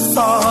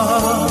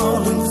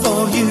fallen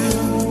for you.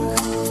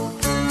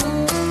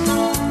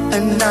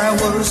 And I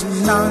was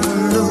not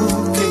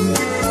looking,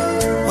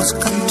 was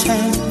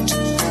content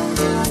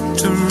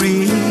to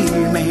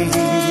remain.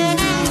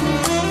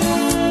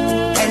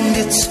 And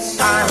it's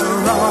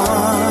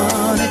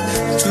ironic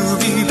to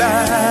be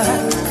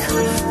back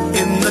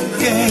in the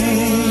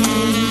game.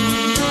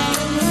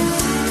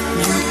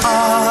 You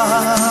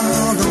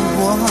are the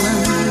one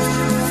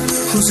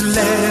who's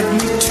led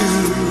me to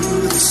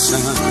the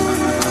sun.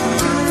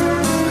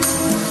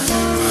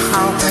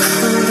 How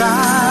could I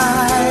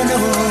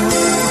know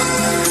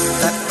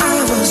that I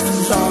was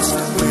lost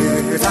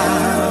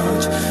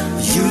without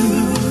you?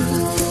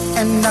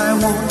 And I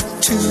want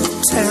to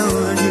tell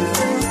you,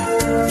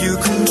 you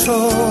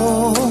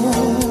control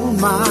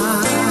my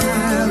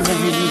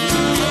reign.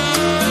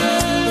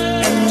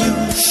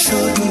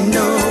 Should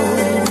know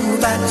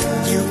that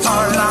you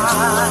are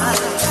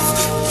life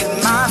in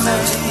my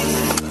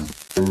veins.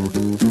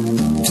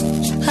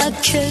 I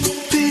can't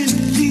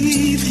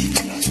believe it,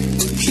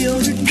 you're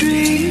a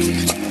dream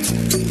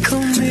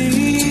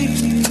coming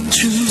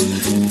true.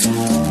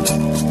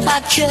 I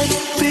can't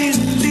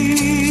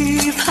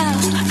believe how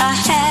I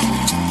had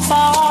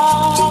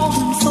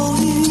fallen for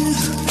you.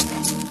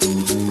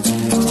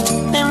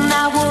 And I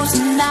was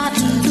not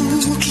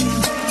looking,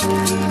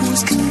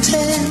 was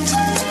content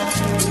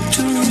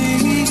to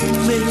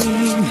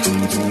remain.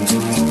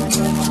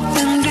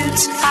 And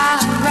it's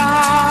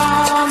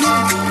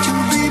ironic to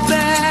be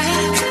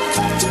back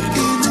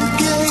in the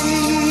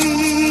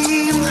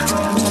game.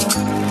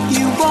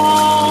 You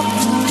are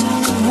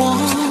the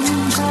one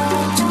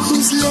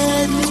who's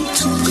led me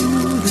to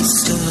the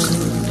sun.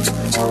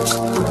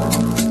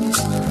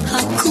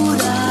 How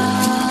could I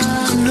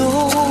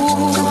know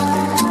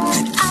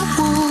that I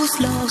was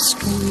lost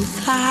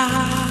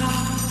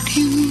without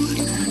you?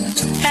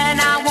 And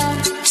I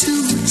want to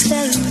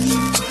tell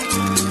you,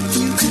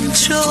 you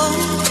control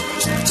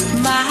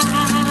my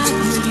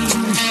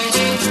dream.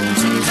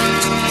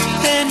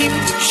 And you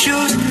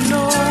should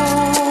know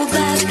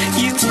that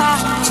you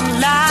are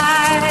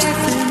life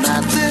in my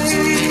veins.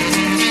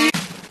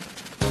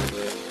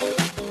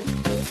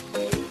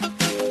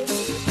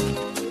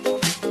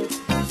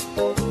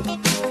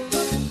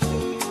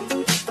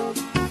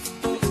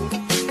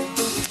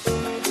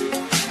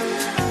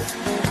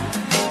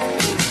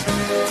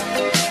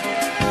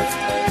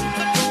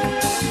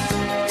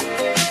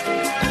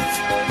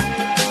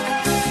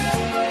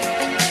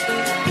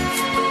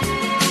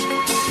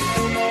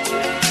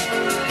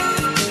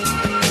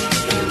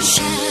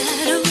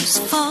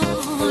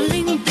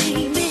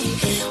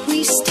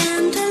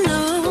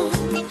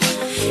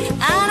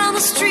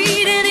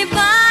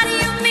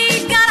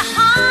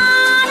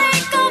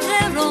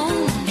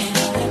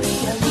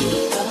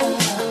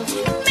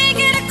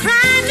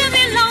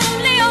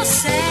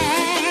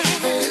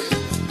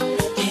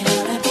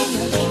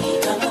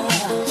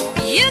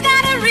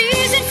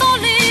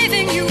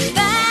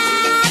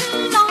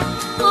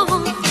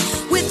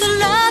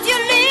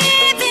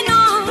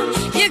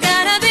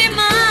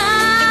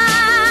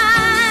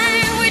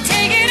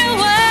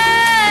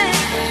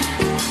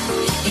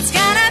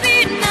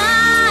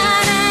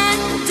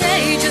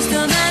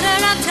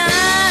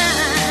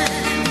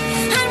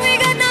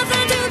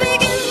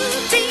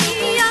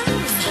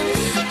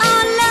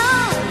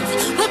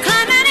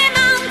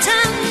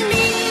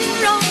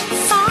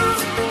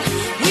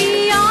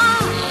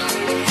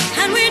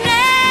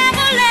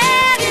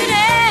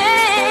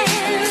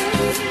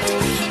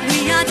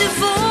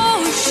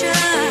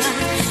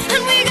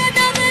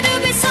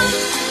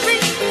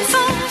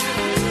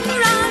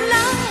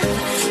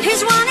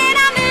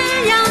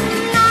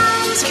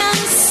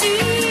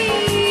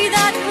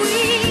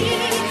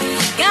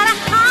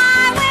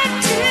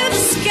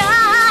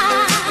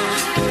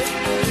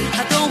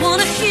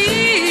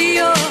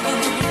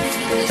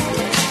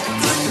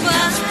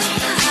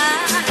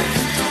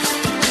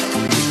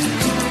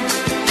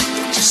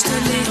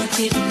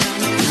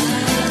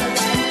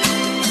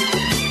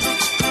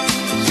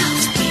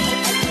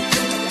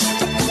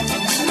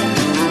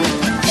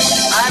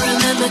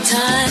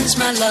 times,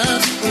 my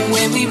love,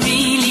 when we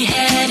really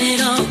had it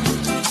on.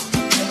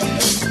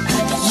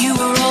 You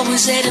were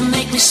always there to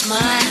make me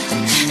smile,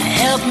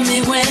 help me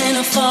when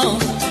I fall.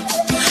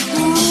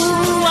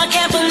 Ooh, I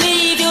can't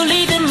believe you're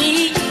leaving me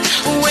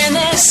when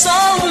there's so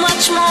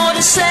much more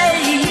to say.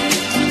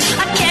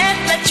 I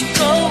can't let you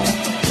go.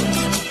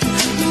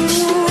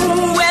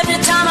 Ooh, every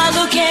time I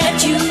look at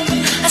you,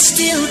 I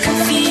still can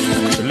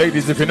feel.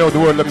 Ladies, if you know the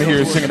word, let me hear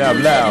you sing it out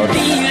loud.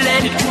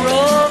 Let it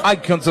grow.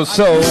 Icons of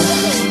soul.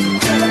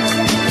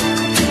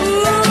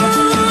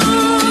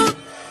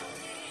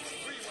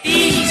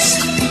 Please,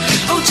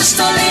 oh, just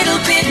a little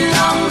bit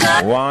longer.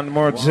 One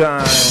more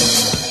time.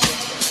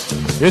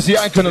 Here's the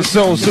icon of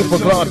soul, Super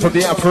Claude from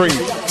the Afri.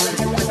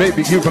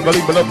 Baby Q from the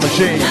Leave Love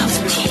Machine.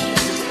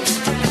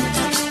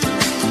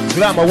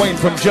 Glamour Wayne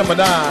from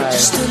Gemini.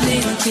 Just a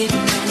little bit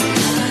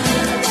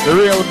longer. The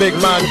real big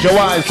man,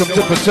 Wize from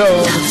Tip of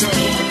Toe.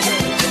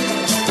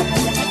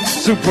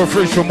 Super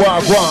Fresh from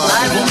Wagwan.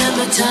 I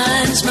remember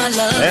times, my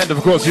love. And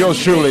of course, yours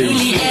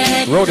truly,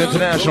 Road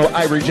International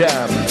Ivory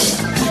Jam.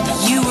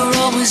 You were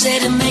always there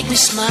to make me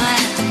smile,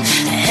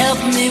 help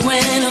me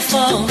when I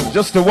fall.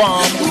 Just the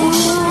one.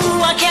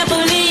 Ooh, I can't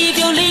believe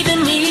you're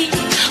leaving me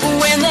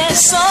when there's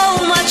so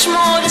much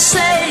more to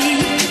say.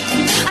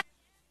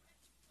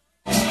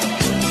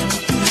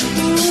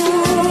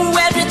 Ooh,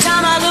 every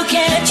time I look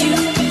at you,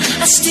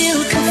 I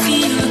still can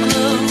feel the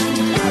glow.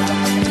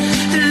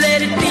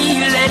 Let it be,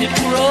 let it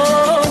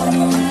grow.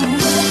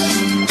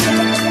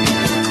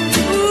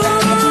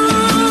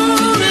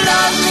 Ooh,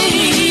 love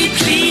me,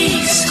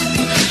 please.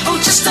 Oh,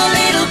 just a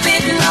little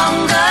bit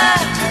longer.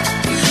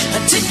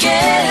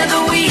 Together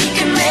we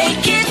can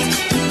make it.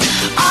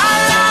 Our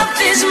love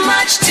is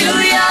much too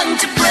young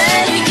to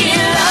break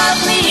it. Love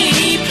me,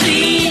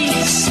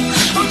 please.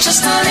 Oh,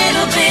 just a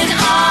little bit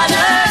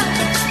harder.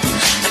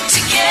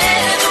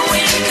 Together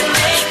we can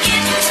make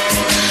it.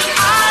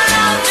 Our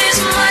love is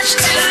much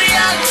too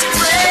young to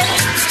break.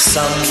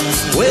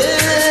 Somewhere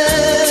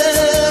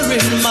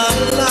in my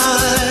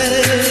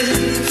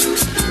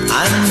life,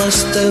 I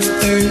must have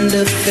earned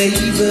a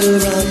favor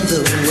on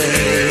the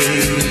way.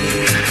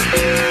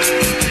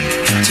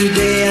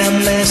 Today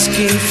I'm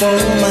asking for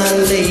my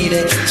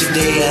lady.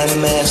 Today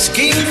I'm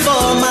asking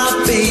for my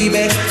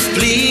baby.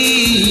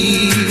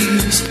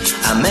 Please,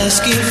 I'm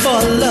asking for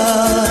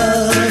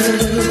love.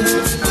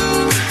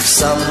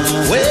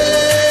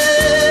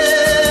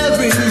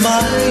 Somewhere in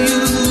my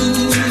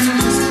youth,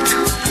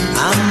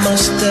 I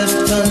must have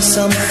done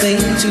something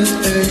to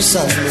earn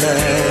some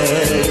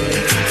love.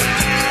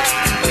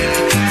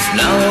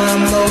 Now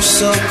I'm oh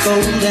so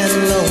cold and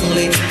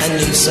lonely. I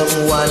need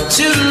someone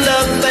to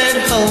love and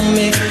hold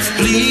me.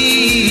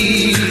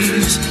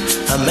 Please,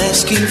 I'm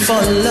asking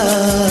for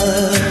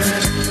love.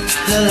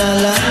 La la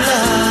la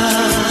la.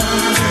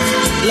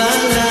 La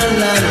la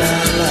la la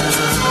la.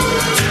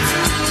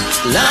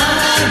 La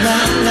la la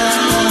la.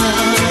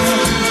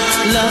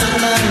 La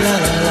la la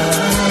la.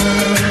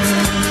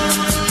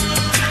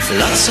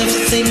 Lots of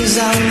things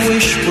I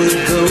wish would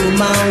go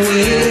my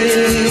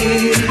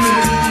way,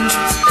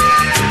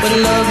 but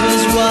love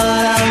is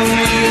what I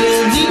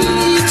really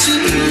need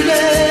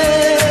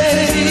today.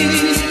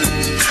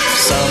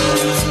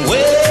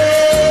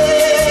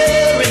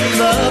 Somewhere in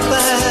the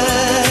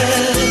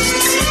past,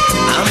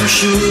 I'm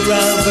sure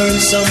I've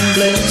earned some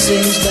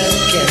blessings that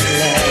can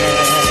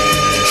last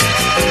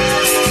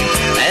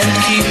and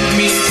keep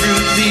me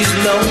through these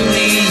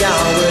lonely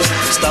hours.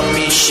 Stop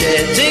me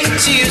shedding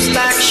tears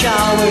like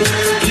showers.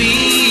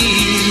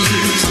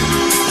 Please,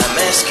 I'm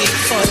asking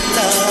for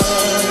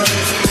love.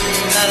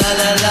 La la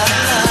la la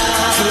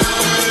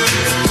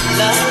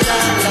la la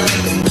la.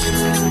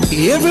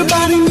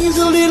 Everybody needs a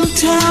little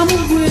time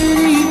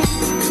away.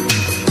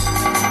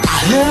 I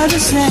heard her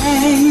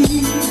say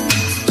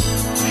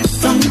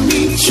from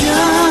each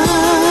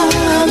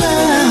other,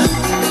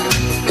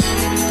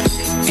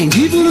 and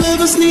people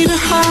lovers need a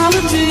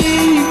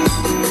holiday,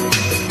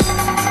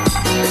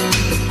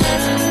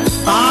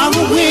 far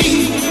away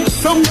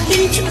from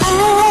each other.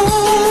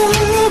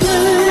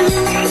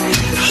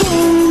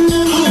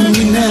 Hold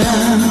me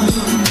now.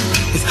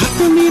 It's hard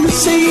for me to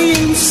say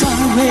I'm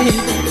sorry.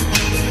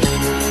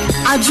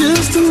 I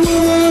just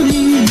want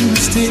you to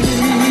stay.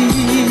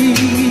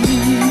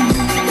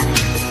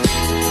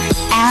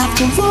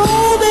 After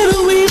all that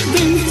we've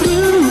been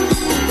through,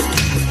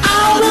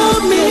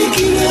 I'll make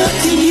it up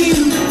to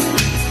you.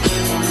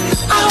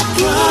 I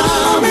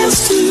promise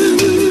to.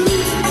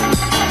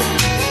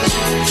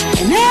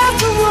 And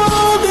after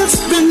all that's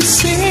been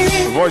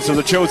said, The voice of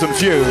the chosen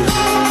few.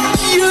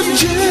 you're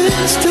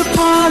just a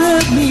part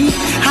of me.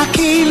 I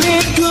can't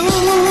let go.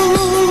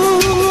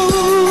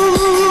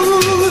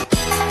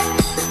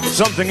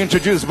 Something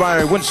introduced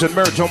by Winston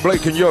Merton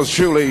Blake and yours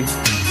truly.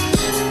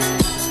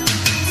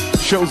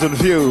 Chosen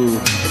few.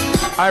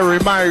 I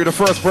remind you, the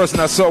first person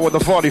I saw with the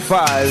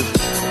 45.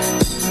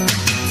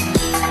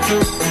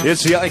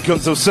 It's the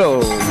Icons of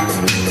Soul.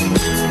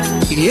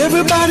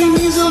 Everybody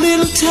needs a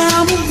little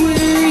time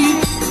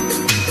away.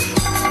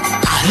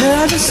 I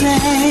heard her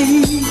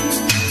say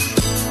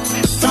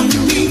from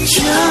each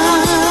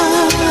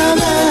other,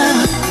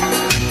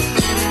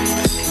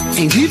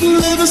 Ain't people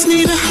lovers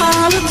need a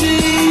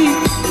holiday?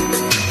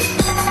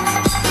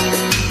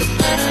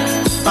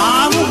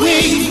 Far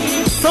away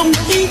from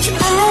each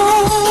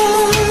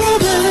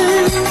other.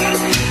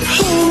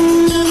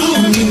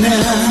 Hold me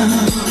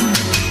now.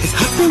 It's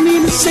hard for me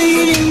to say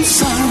I'm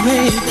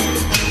sorry.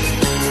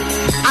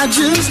 I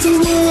just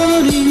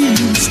want you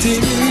to stay.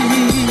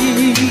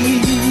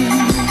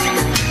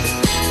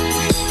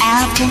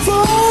 After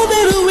all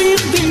that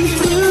we've been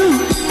through,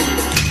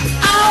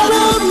 I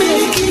will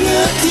make it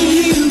up to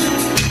you.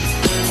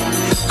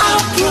 I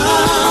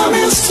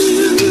promise to.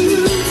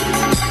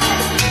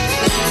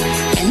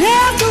 And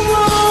after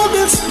all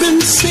that's been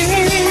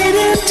said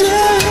and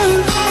done,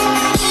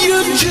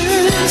 you're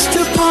just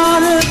a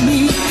part of me.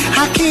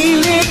 I can't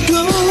let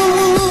go.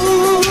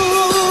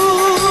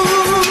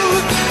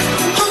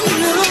 Oh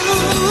no,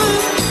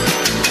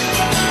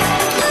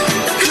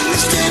 'cause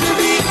instead of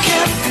being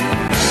kept.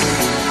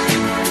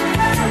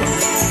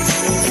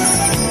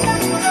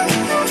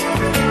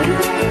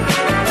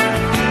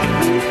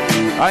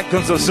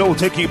 Icons of Soul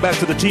taking you back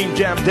to the Team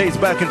Jam days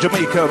back in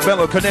Jamaica,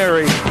 Bello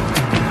Canary.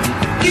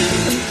 You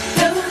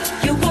know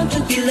you want to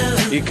be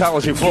loved.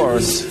 Ecology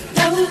Force.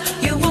 Know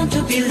you want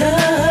to be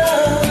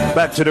loved.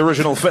 Back to the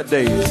original Fed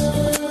days.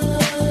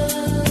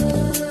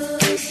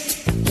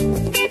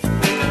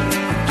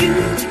 You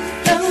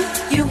know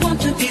you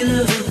want to be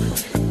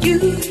loved. You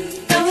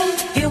know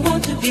you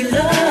want to be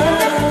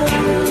loved.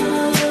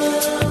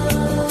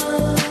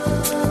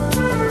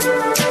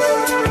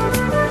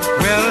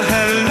 Well,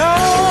 hello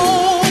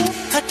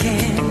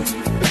again.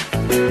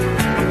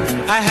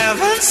 I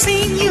haven't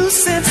seen you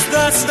since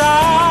the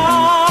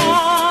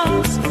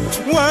stars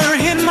were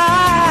in my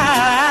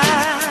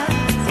eyes,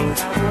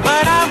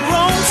 but I've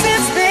grown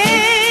since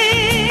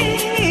then.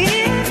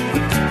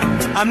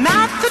 I'm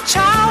not the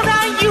child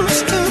I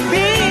used to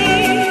be.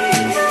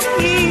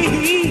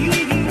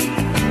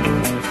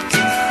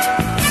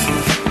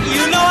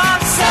 You know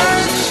I've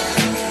searched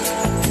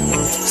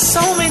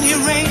so many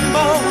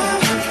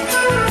rainbows,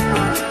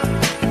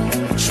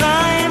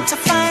 trying to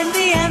find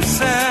the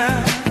answer.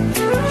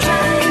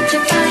 Trying to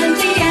find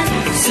the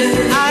answer.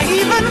 I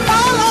even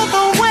follow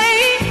the way.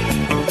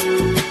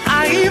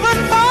 I even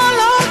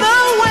follow the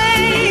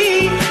way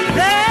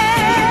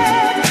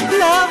that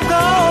love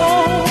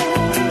goes.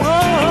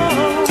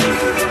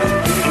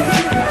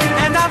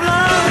 And I've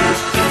learned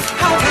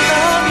how to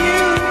love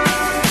you.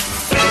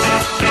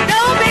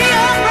 Don't be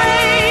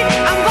afraid.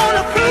 I'm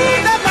gonna prove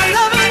that my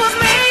loving was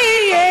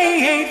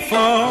made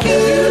for you.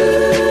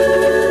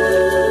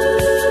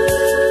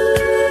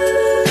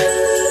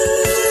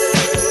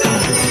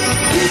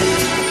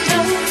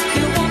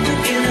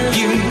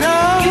 You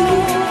know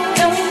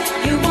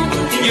you want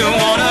to be loved. You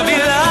wanna be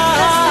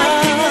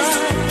loved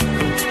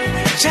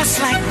just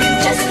like this.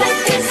 Just like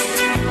this.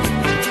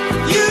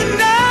 You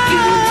know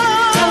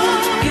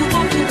You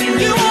want to be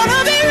you loved. wanna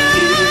be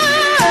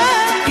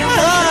loved You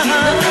want to be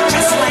loved.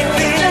 just like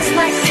this. Just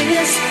like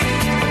this.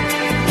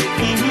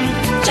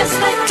 Just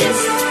like this.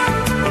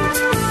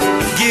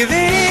 Give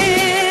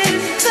in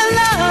to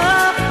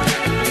love.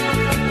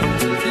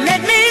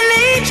 Let me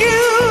lead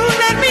you.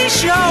 Let me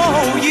show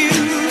you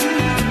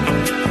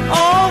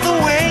all the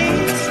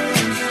ways.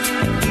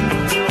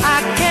 I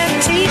can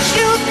teach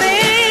you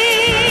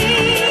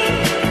things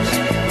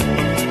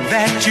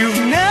that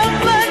you've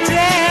never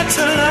dared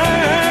to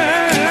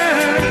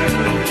learn.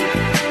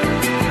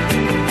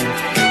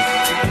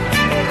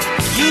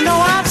 You know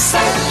I've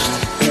searched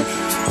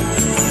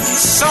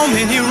so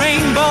many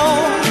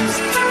rainbows,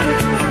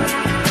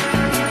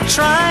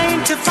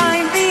 trying to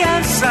find the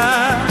answer.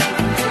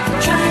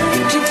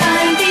 Trying to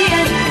find the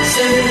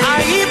answer. I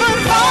even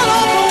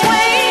follow the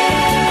way.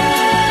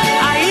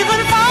 I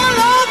even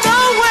follow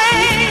the way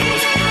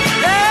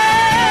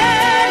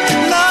that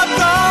love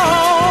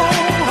goes.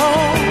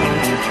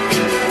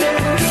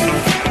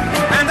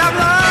 And I've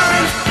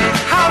learned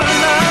how to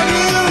love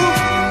you.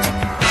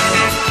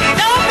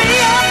 Don't be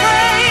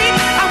afraid.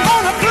 I'm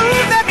gonna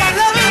prove that my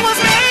loving was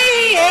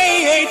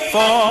made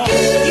for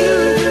you.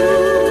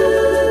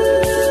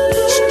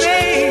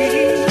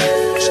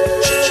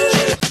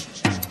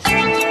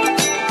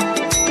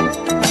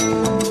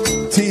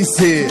 TC,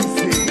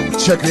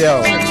 check me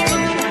out.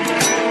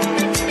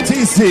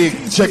 TC,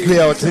 check me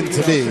out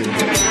into me.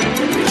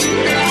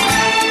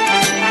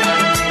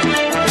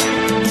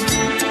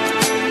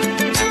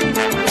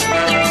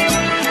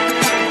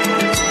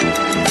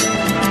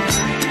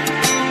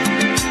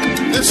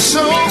 It's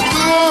so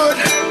good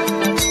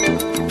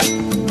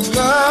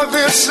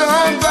loving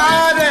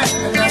somebody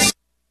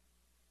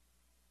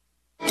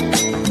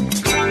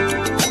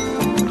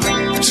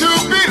to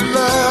be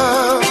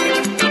loved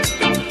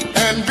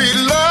and be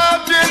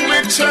loved in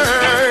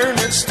return.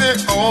 It's the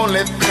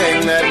only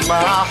thing that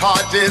my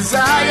heart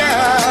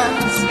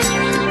desires.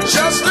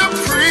 Just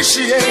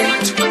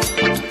appreciate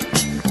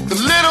the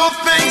little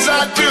things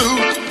I do.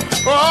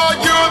 Oh,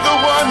 you're the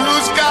one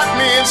who's got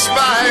me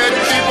inspired.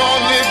 Keep on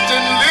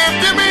lifting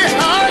me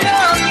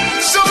higher.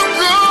 So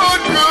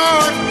good,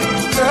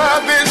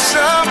 loving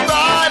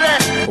somebody.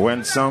 When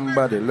when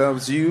somebody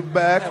loves you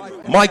back.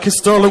 Mike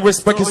Sterling,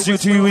 respect is due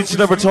to you each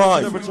and every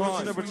time.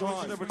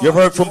 You've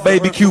heard from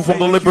Baby Q from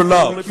the Liberal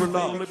Love.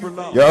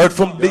 You heard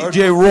from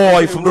DeeJay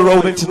Roy from the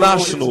Road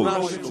International.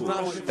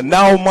 And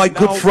now my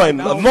good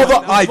friend,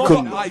 another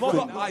icon.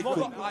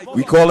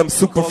 We call him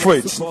Super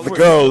Fridge, the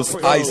girls'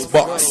 ice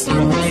box.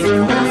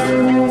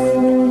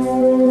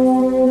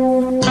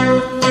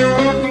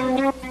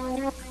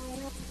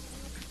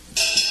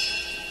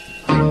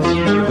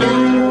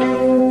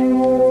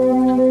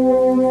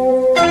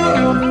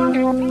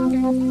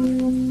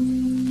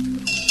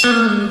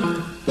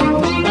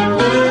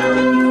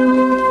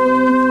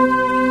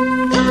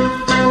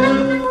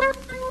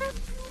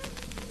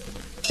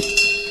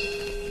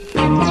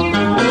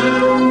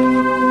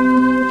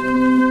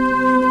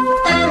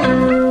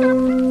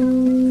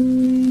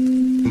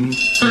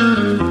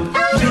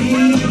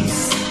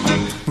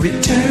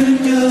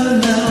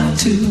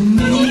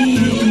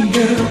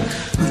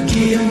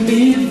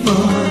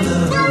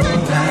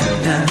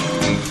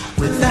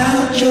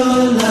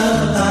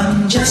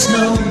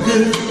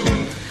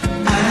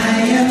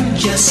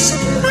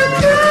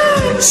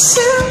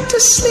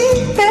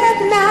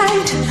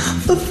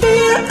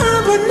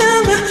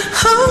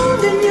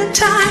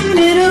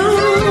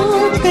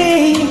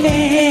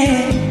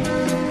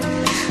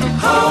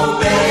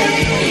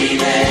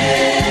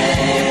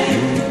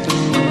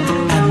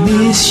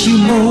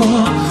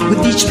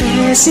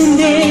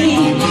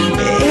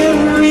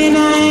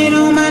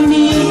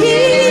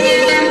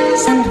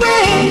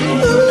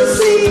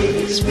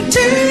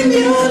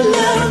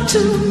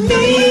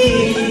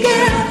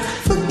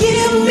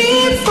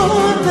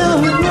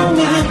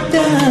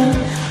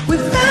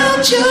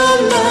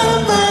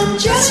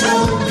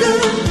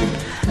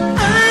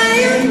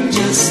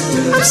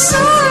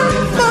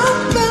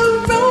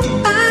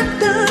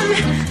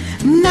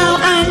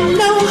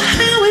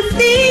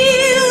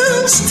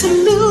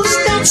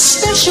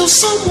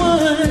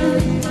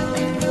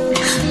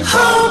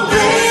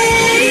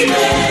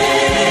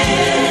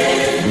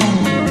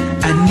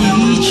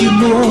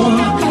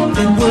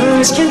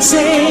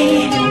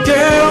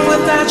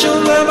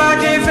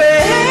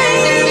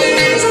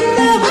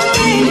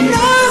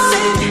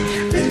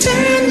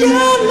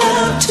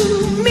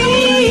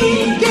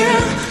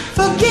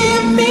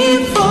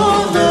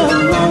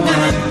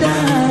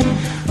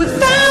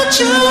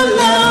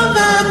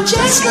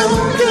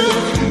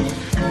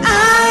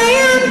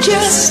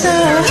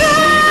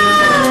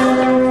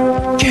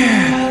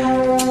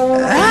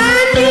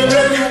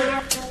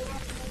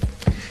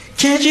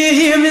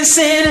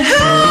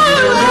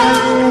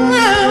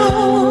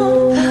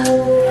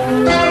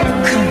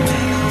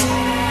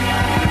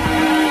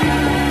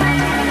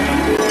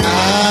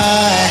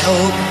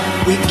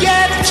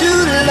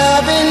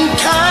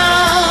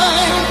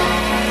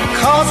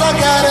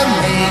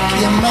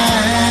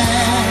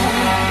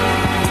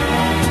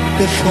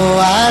 Before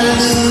I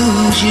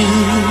lose you,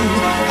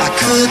 I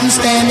couldn't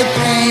stand the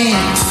pain.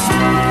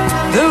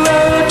 The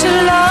road to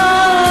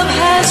love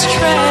has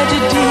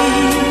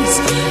tragedies.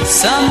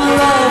 Some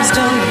loves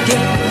don't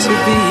get to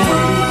be.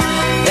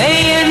 They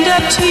end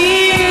up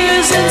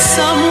tears in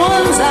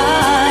someone's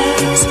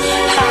eyes.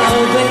 How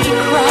they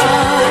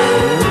cry.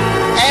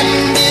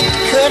 And it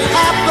could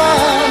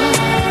happen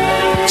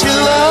to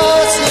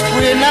us if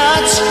we're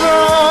not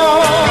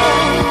strong.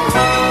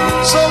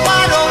 So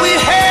why don't we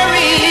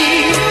hurry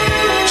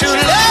to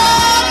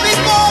love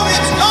before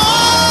it's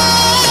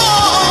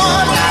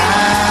gone?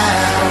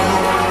 Now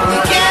we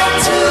get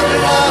to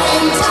love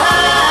in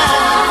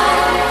time,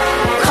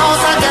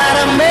 'cause I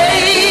gotta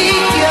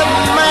make you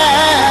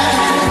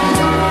mine.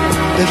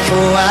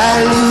 Before I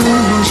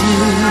lose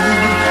you,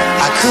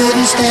 I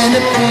couldn't stand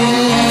the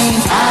pain.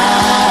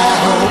 I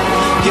hope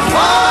you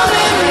fall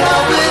in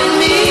love with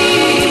me,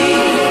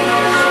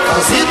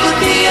 'cause it would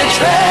be a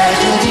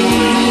tragedy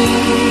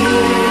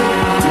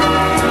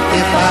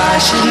if I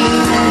should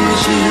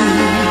lose you.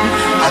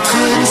 I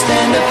couldn't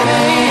stand the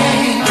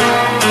pain.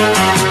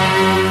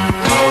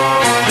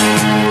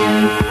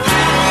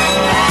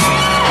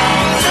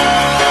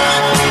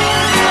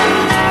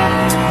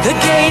 The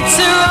gates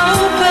are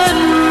open,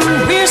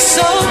 we're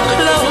so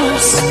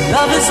close.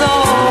 Love is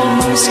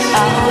almost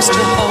ours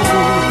to hold.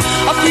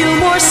 A few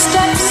more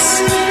steps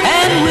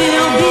and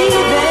we'll be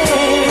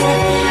there.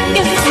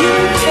 If you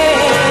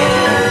care,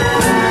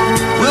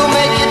 We'll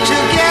make it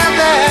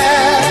together.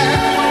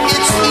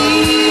 It's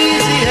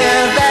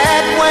easier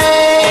that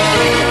way.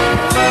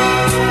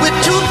 With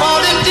two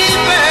falling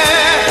deeper,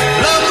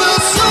 love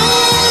will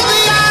soon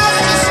be ours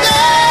to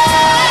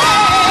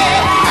stay.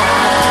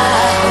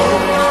 I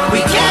hope we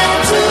get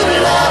to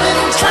love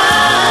in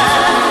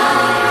time,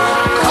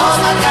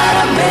 'cause I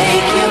gotta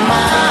make you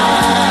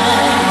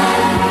mine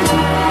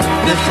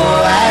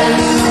before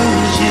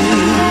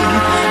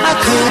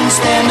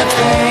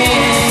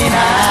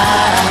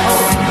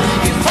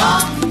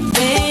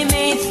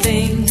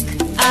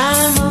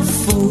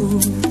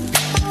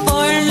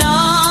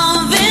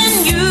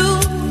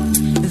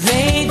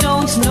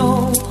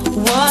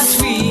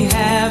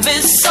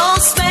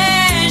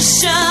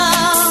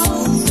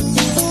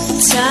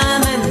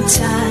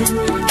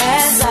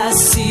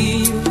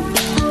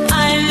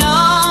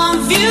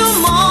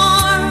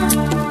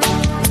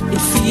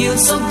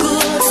so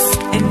good,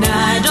 and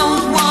I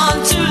don't want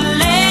to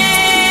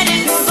let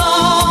it go.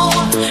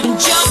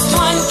 Just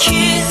one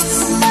kiss,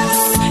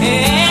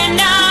 and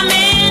I'm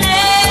in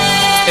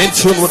it. In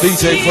tune with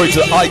DJ Fridge,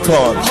 the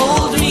icon.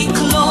 Hold me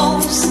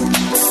close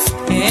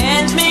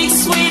and make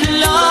sweet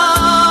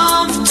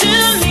love to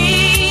me,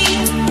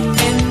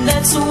 and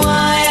that's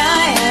why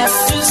I have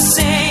to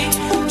say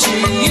to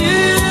you,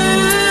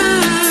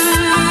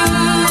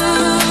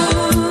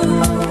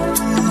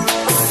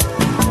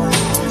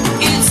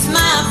 it's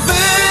my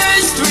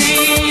first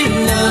real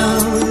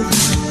love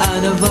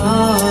out of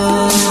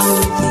all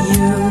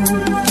you,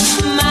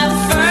 my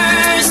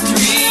first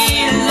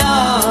real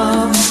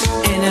love,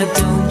 and I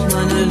don't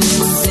wanna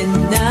lose it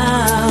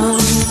now.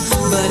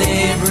 But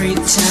every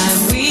time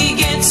we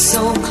get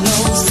so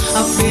close, I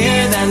fear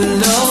that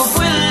love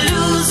will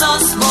lose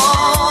us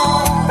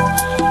both.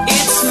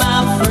 It's my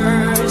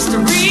first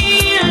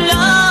real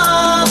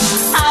love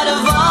out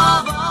of all.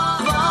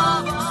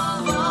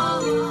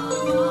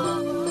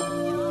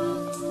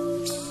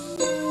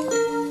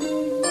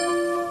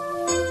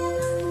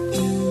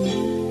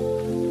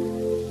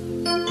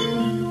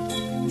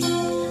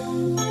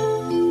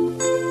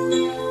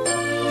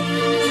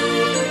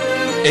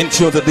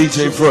 Into the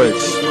DJ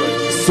Fridge,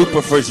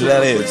 Super Fridge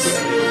that is.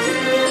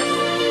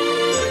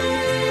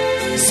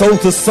 Soul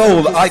to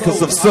Soul,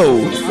 Icons of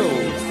Soul,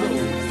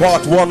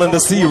 Part 1 in the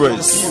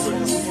series.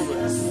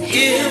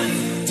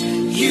 If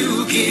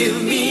you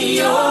give me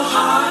your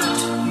heart,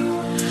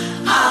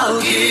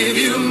 I'll give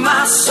you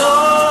my soul.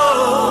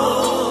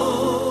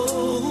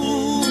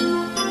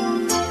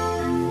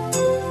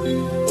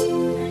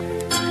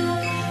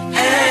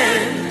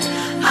 And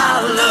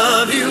I'll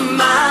love you,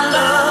 my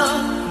love,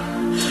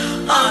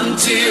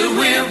 until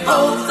we're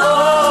both old.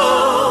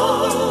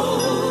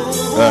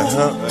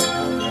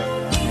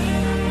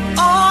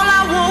 All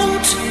I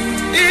want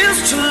is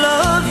to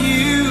love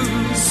you,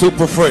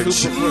 Super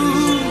Fridge.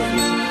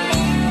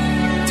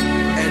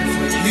 and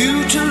for you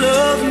to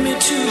love me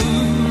too.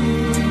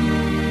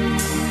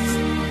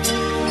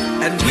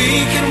 And we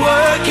can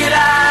work it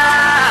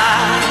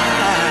out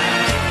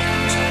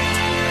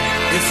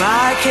if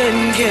I can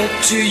get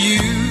to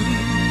you.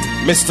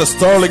 Mr.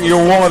 Sterling,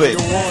 you're wanted.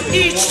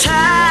 Each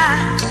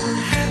time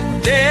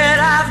that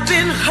I've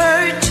been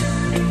hurt,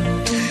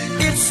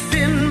 it's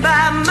been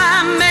by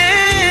my man.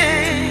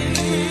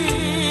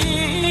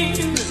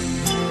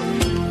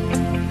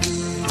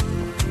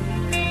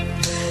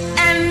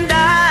 And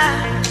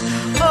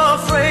I'm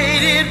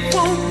afraid it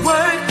won't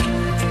work.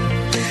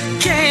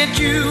 Can't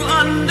you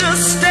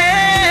understand?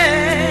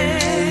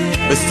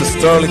 Mr.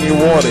 Sterling, you're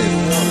wanted.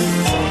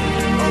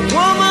 A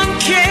woman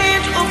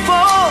can't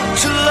afford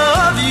to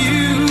love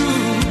you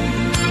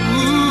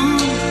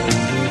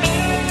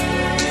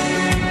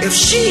if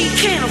she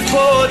can't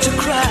afford to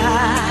cry.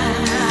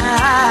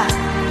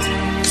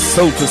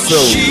 Soul to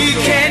Soul. She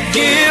can't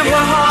give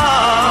her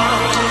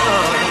heart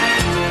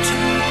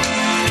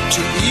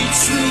to each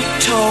sweet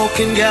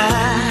talking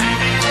guy.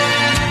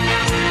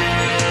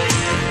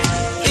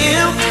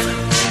 If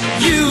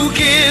you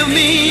give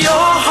me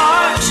your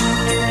heart,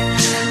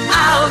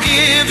 I'll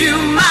give you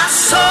my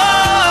soul.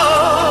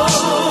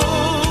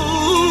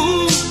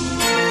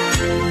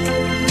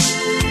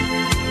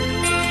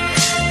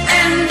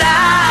 And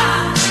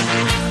I'll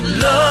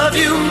love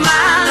you,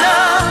 my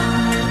love,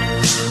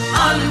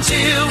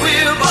 until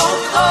we're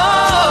both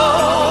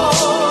old.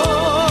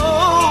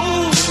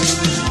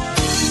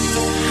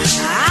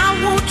 I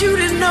want you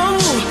to know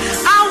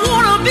I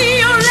wanna be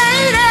your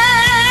lady.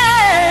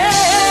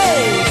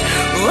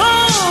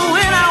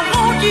 Oh, and I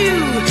want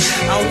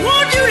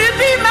you to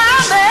be my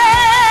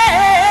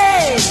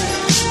man.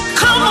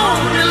 Come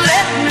on and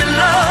let me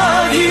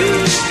love you.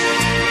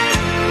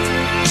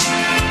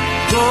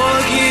 Boy,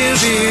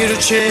 give it a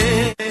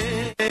chance.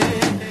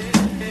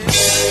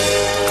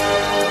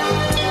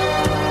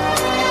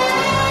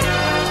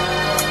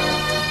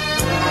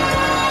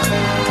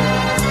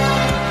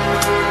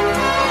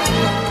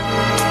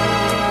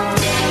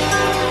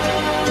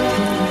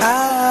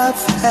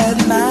 I've had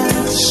my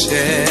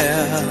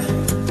share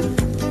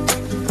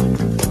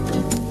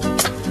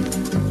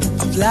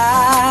of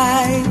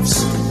life's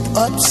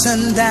ups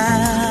and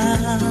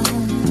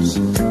downs,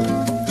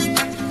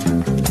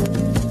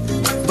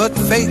 but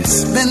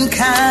fate's been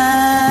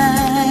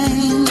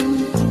kind,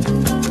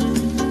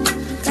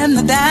 and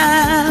the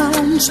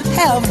downs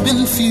have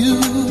been few.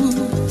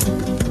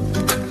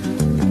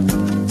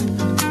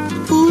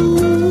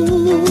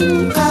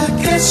 Ooh, I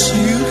guess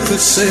you could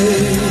say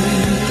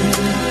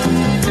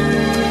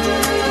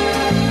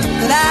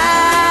that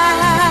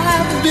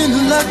I've been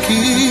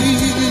lucky.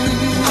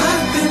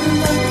 I've been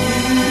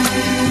lucky,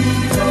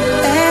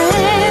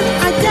 and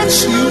I guess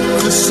you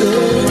could say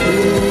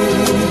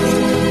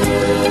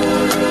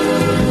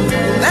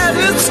that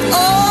it's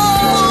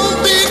all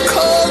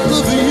because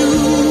of you.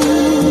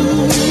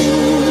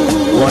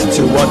 1,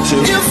 2, 1,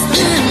 2. If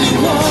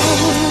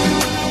anyone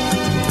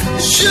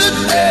should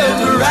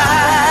ever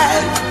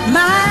write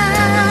my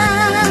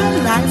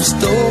life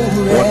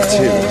story, 1,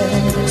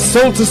 2.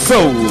 Soul to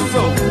Soul,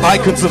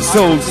 Icons of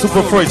Soul,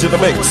 Super Fridge in the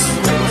mix.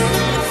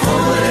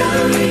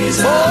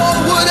 For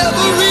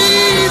whatever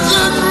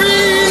reason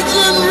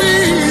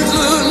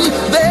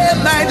there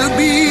might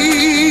be.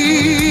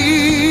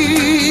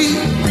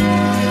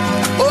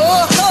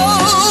 Oh,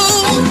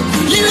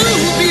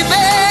 you'll be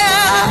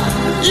there,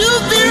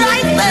 you'll be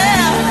right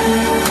there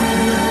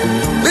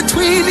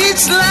between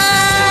each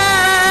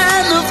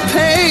line of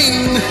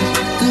pain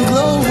and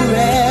glory.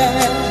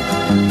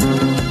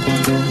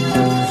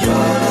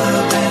 You're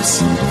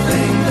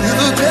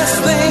the best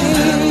thing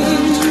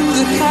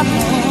that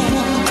happened.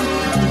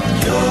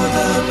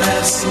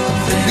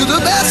 You're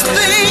the best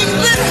thing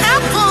that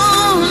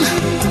happened.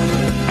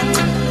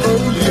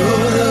 Oh,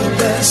 you're the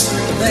best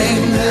thing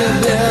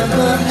that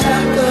ever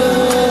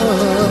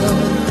happened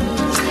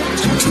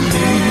to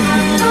me.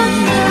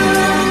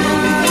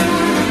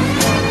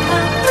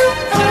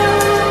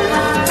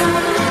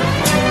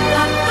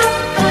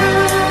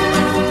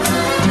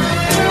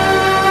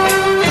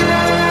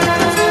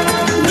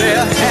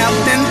 There have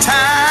been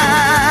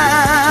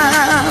times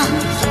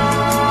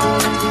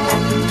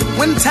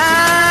when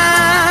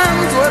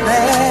times were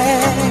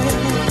bad.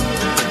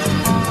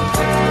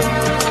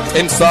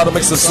 Inside the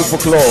mix of Super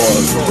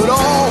Claude. But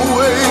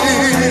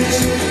always,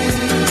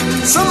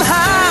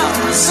 somehow,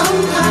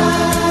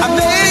 I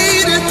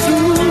made it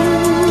through.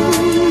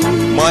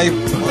 My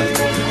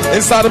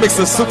inside the mix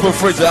of Super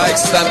Fridge, I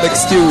extend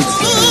excuse.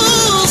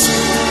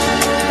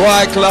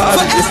 Why, Claude?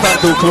 You stand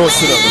too close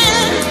to them.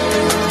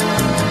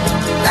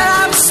 That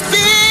I've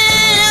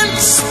spent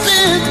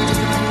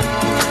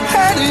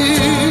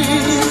hurting.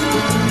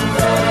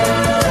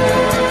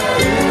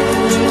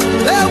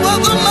 There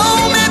was a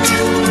moment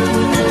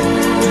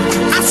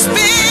I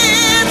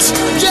spent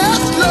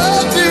just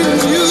loving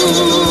you.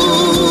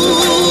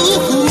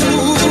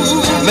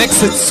 Mix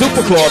it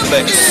Super Claude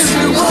mix.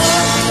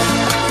 Everyone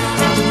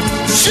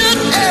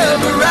should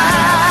ever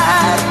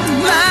write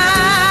my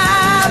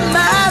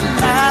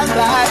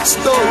life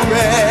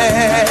story.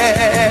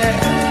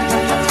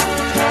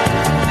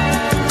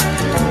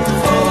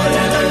 For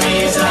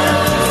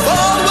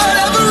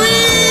whatever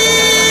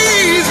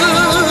reason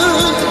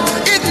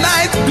it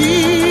might be.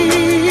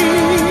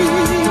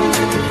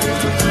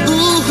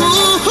 Ooh,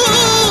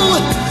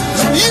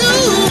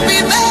 you'll be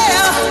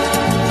there,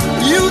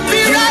 you'll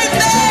be right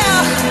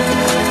there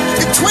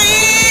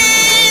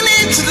between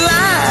each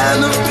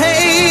line of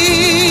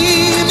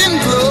pain and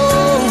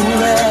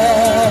glory.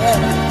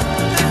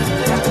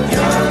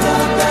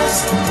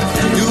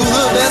 You're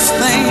the best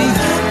thing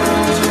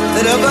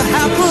that ever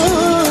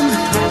happened.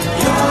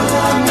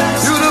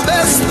 You're the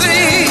best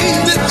thing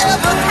that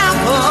ever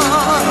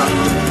happened.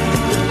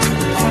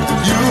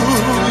 You,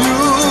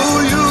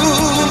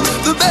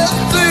 the best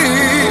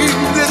thing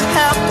that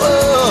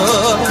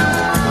happened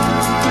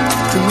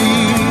to me.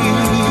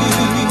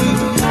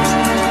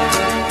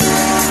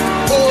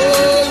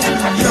 Oh,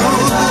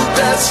 you're the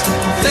best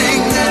thing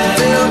that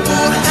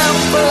ever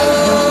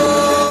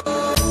happened.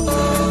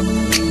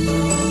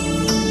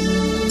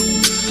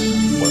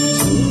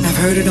 I've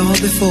heard it all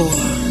before.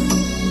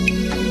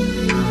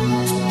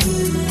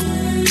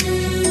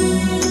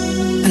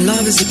 And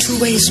love is a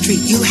two-way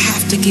street. You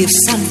have to give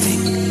something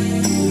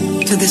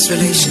to this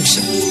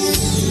relationship.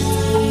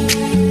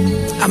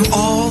 I'm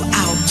all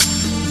out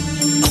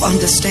of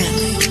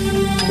understanding.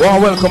 Well,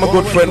 welcome a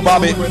good friend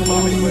Bobby.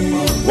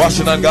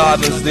 Washington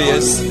Gardens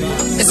days.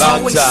 It's Long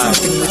always time.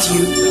 something with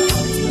you.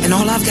 And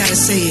all I've got to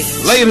say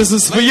is, Ladies,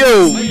 this is for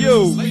you.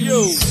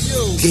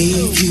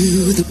 gave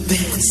you the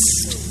best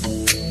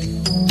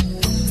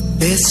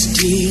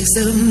years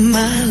of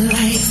my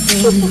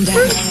life, and I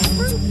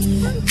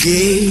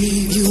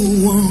gave you a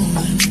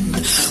woman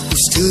who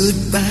stood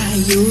by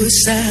your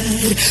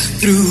side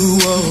through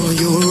all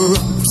your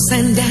ups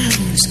and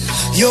downs,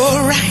 your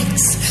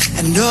rights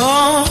and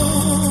all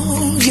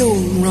your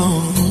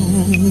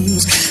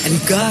wrongs. And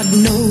God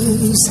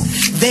knows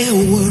there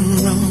were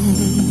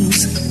wrongs.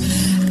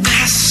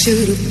 I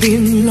should have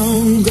been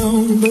long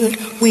gone, but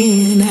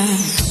when I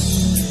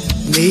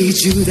made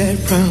you that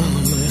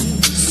promise,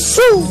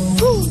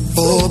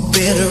 for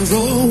better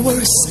or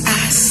worse,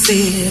 I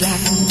said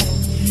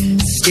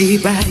I'd stay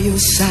by your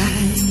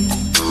side.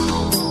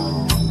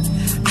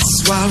 I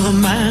swallow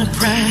my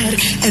pride,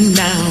 and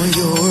now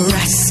you're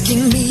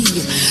asking me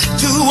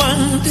to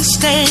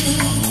understand.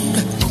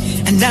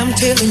 And I'm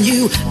telling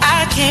you,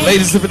 I can't.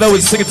 Ladies, if you know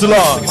it, sing it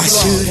along. Why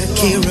should I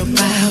care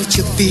about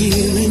your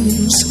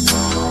feelings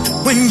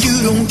when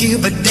you don't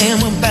give a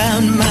damn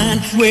about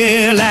mine?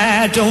 Well,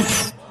 I don't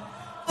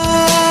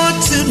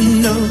want to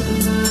know.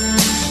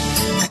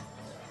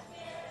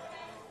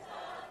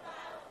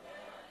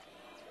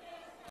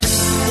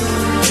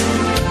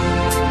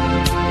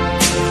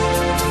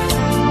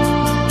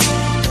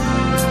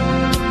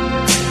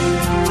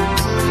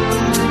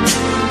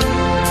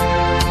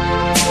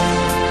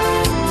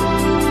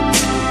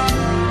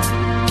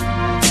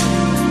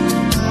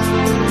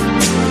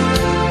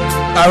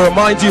 I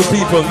remind you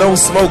people, no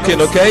smoking,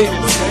 okay?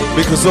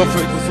 Because if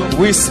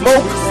we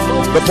smoke,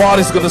 The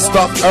party's gonna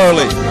stop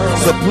early.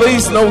 So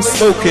please no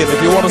smoking.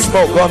 If you want to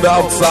smoke, go on the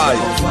outside.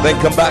 Then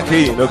come back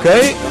in,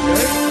 okay?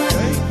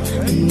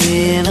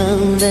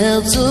 Never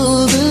felt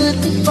so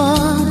good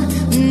before.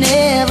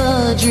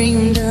 Never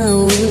dreamed I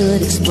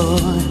would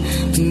explore.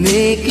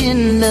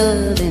 Making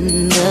love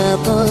in the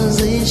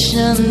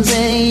positions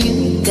that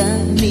you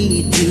got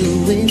me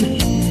doing.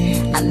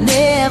 I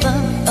never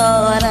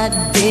thought I'd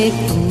beg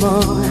for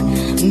more.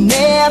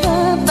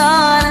 Never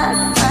thought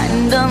I'd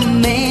find a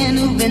man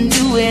who can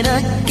do it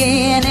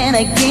again and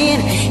again,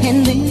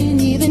 and then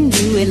even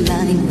do it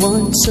like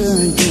once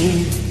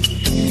again.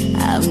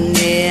 I've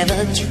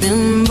never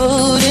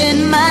trembled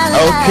in my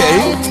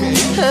life.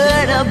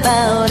 Heard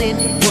about it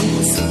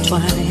once or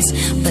twice,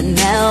 but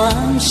now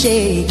I'm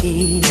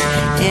shaking,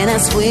 and I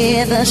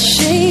swear the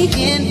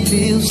shaking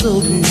feels so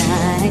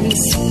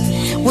nice.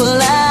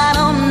 Well, I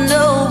don't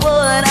know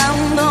what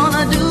I'm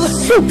gonna do,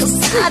 'cause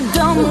I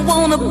don't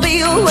wanna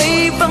be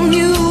away from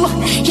you.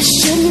 You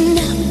shouldn't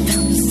have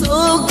felt so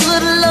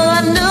good,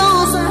 Lord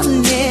knows I've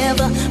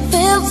never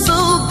felt so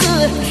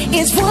good.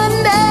 It's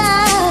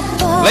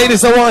wonderful.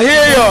 Ladies, I want to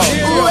hear you.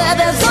 Well,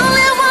 there's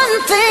only one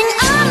thing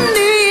I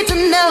need to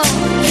know.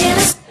 Can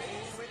I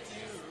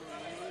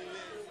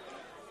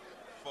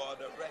For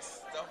the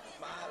rest of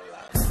my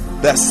life.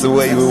 That's the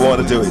way we want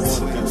to do it.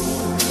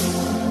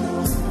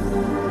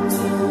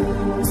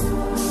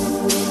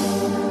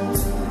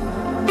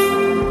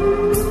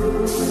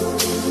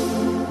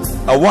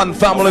 A one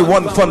family,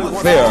 one fun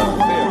fair.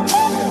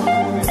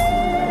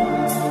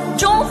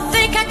 don't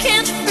think I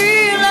can't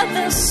feel like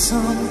there's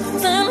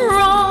something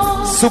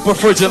wrong. Super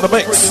Fridge in the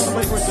mix.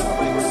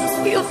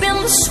 You've been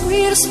the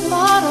sweetest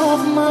part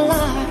of my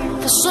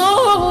life for so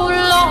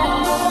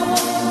long.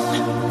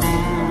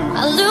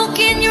 I look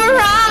in your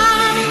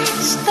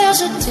eyes,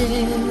 there's a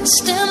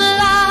distant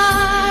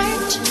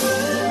light,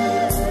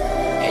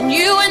 and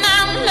you and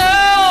I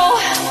know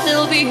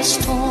there'll be a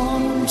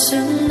storm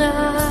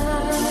tonight.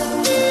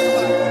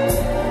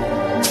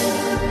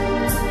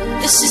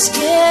 This is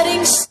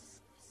getting serious.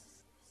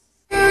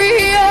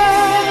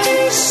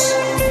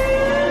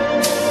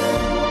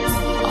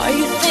 Are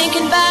you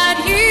thinking about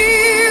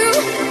you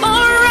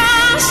or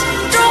us?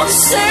 Don't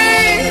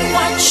say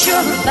what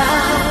you're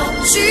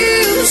about to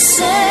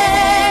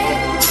say.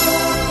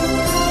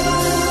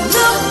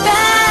 Look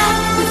back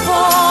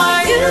before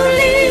you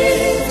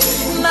leave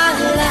my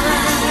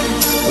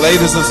life.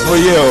 Ladies, it's for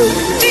you.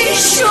 Be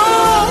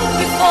sure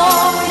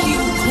before you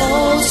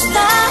close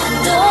that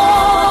door.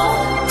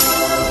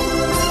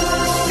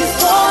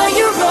 Before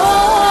you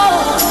roll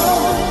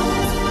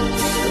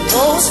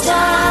those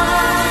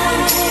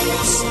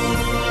dice,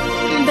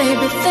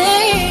 baby,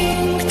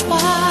 think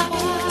twice.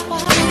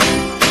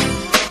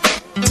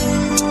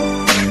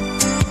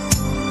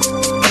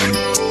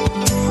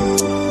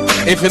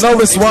 If you know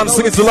this one,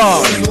 sing it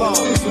along.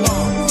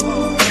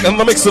 In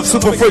the mix of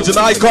Super Fridge and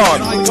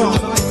Icon.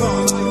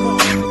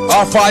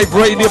 R5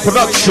 Radio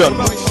Production.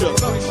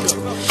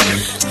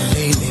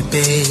 Lately,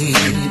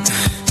 babe,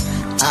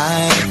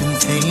 I've been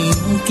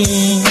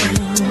thinking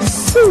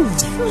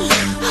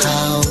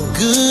how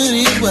good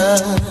it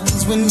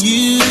was when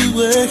you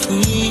were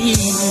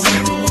here.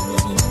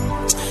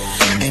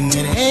 And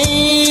it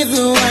ain't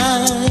the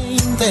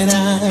wine that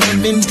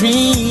I've been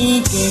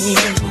drinking.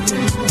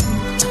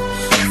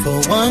 For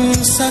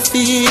once I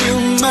feel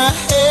my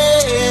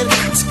head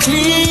is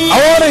clear. I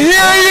want to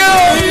hear you.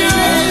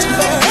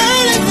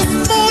 Early this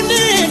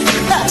morning,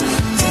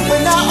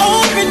 when I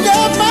opened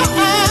up my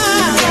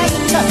eyes,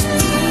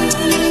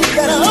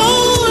 that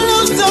whole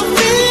look of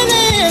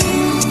feeling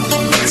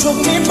took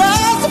me by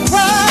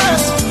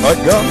surprise.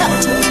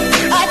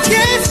 I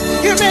guess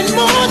you meant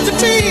more to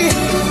me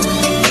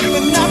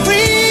than I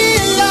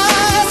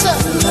realized. The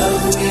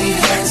love we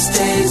had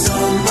stays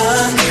on my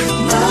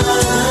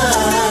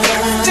mind.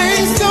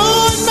 Stays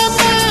on my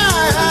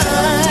mind.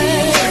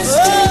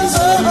 Stays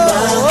on my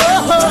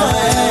mind.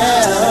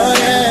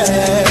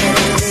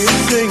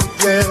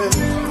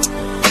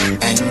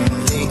 And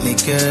lately,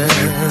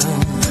 girl,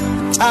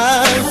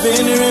 I've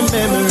been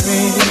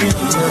remembering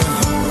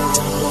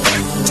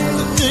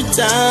the good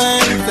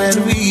times that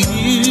we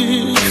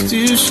used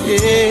to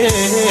share.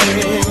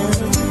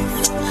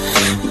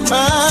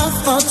 My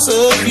thoughts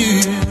of you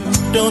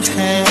don't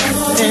have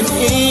an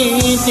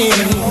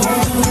ending.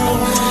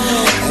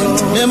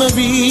 The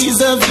memories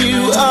of you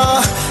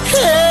are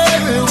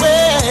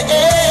everywhere.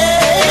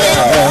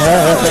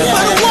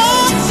 But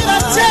what should I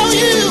tell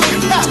you?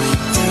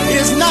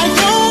 It's not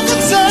your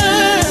concern.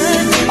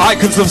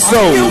 Icons of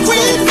Soul. You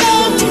win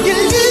some, you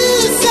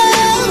lose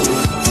some.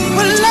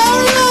 We're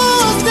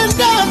lost and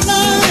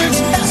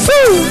darkness.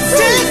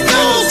 This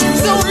goes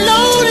so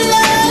lonely.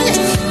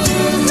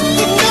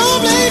 With no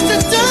place to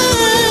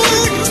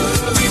turn.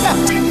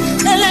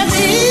 And let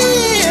me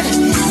in.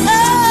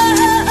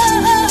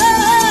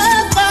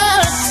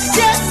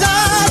 Yes,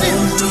 darling.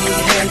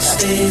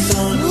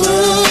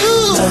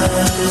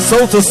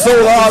 Soul to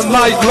soul all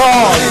night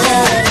long.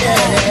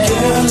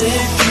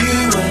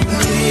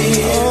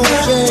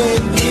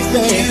 If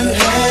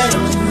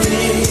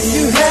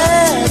you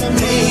had a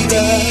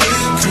ring,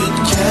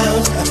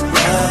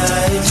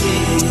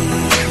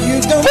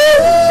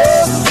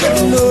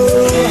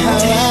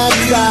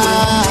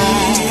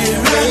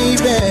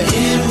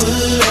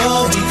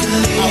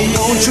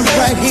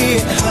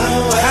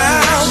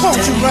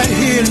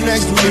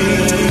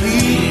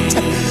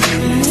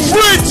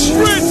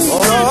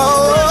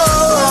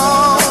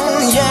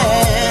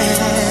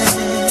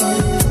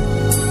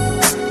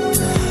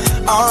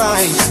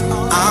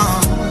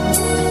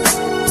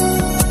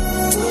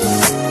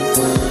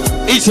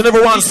 Each and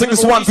every one, sing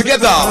this one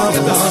together.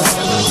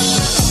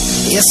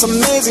 It's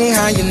amazing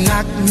how you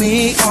knock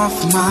me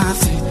off my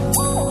feet.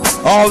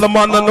 All the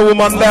man and the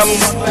woman them.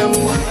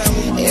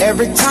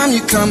 Every time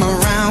you come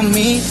around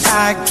me,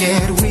 I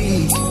get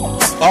weak.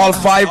 All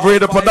 5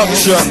 radio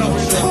production.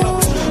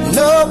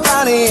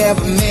 Nobody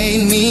ever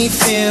made me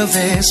feel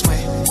this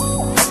way.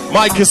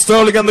 Mike is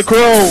Sterling and the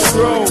crew.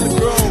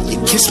 You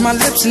kiss my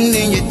lips and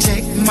then you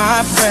take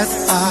my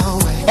breath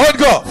away. Oh,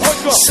 go.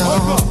 So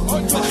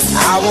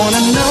I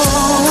wanna know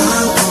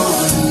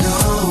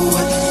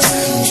what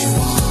turns you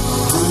on.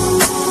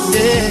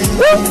 Yeah,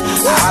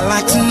 I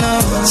like to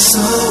know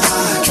so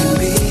I can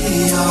be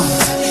all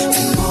that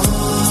and more.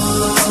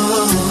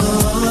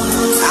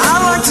 I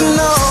like to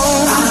know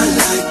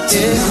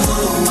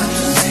what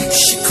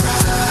makes you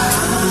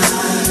cry.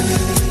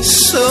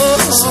 So I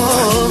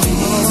can be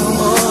the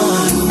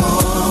one who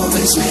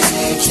always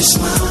make you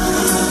smile.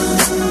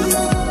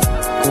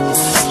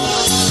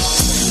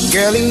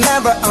 Girl, he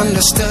never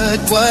understood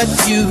what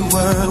you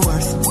were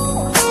worth.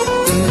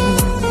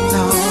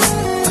 No.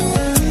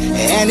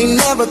 And he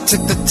never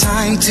took the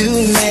time to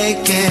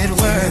make it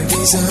work.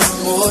 Deserve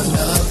more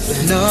love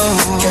than no.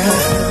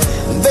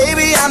 Girl,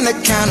 baby, I'm the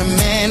kind of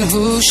man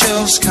who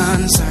shows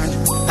concern.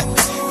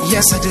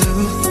 Yes, I do.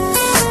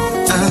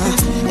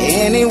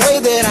 Any way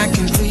that I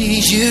can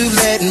please you,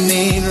 let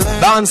me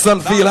learn. Dance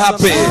and feel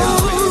happy.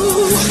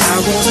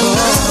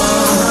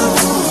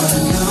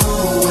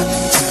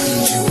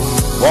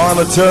 I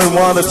wanna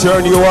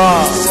turn you on.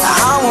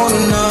 I wanna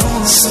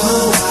know so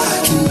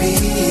I can be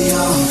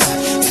all that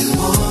and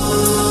more.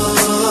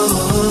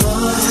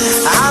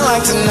 I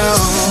like to know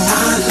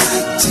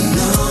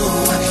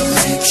what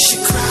makes you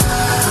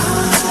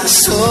cry.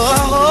 So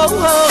I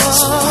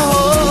can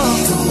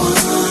be the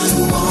one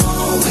who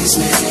always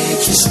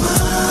make you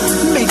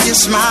smile. Make you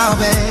smile,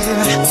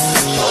 baby.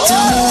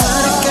 Tell me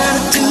what I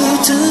gotta do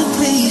to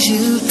please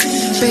you,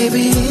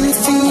 baby.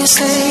 Anything you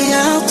say,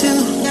 I'll do.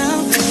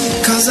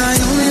 'Cause I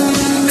only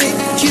wanna make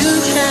you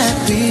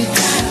happy.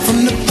 From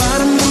the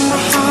bottom of my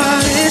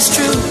heart, it's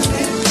true.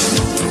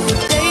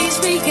 Days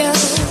we go,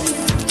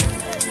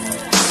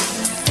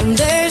 and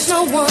there's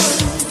no one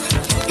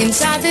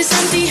inside this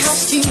empty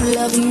house to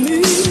love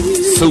me.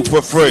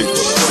 Super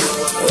Fridge.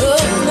 Oh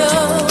no.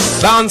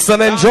 Dance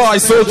and enjoy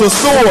soul to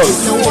soul.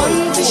 No one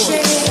to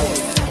share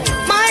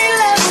my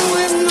love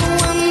with, no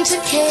one to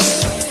care.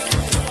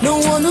 No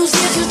one who's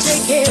here to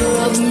take care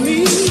of me.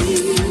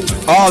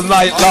 All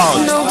night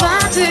long.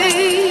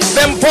 Nobody.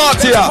 Them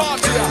party up.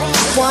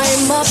 Why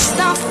must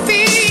I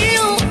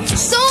feel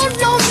so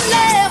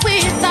lonely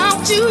without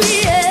you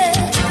here?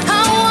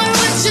 How I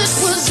wish it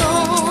was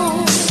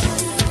on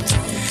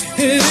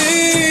a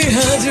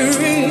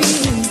dream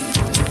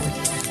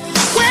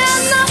where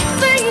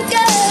nothing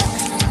can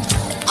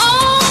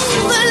all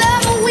the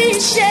love we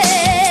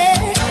share.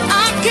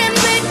 I can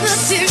make the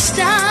tears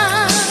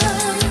stop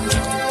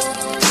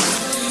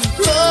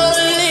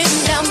rolling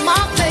down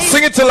my face.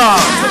 Sing it to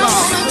loud.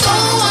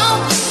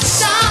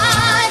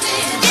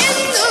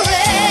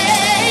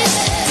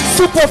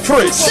 Super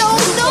Fridge. So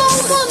no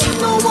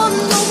one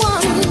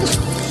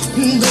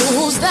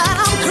knows that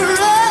I'm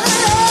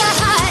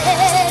crying.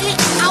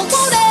 I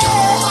wanna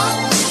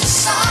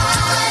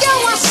go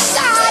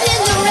outside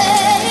in the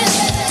rain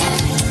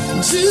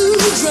to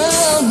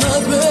drown my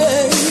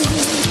pain.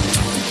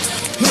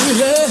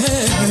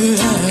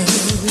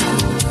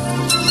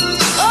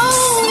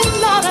 Oh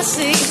Lord, I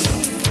see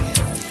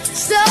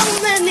so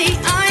many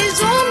eyes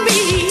on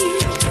me,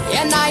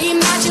 and I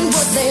imagine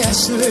what they're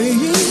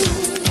saying.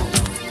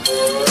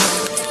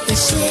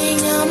 They're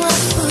saying I'm a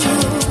fool.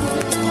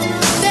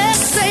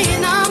 They're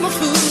saying I'm a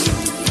fool.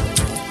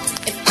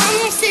 If I'm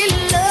still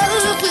in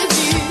love with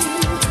you,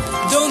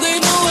 don't they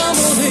know I'm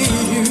only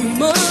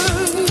human?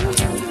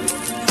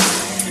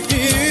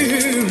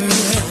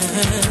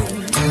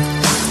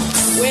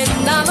 When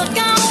I look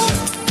out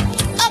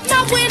of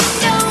my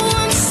window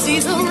and see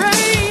the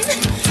rain,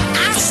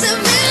 I see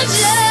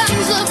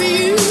visions of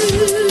you.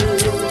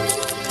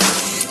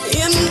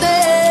 In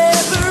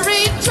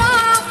every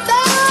drop,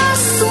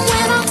 that's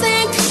when I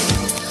think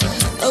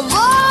of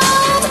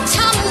all the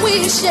time we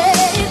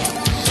shared.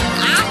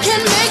 I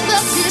can make the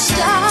tears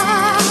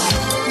stop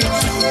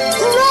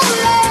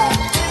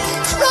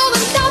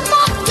rolling down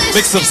my face.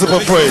 Mix of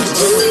Super Fridge.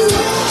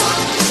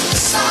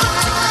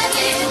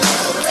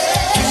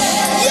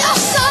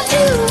 Yes, I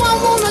do. I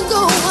wanna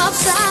go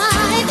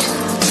outside.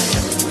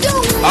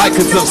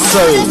 Icons of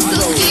soul.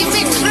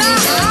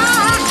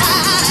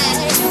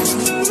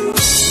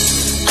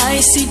 I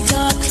see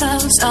dark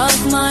clouds out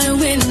my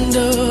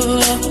window.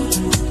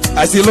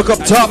 As you look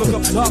up top,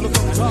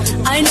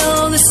 I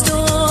know the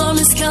storm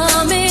is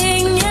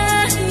coming.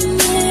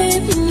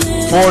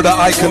 for the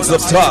icons up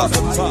top.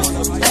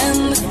 And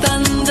the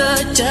thunder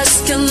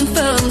just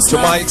confirms To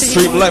my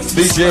extreme left,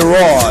 DJ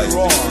Roy.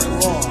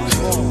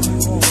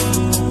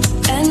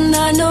 And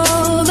I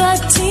know that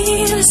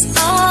tears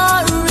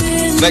are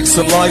in Next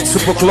to light,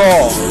 Super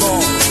Claude.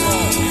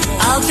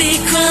 I'll be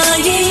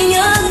crying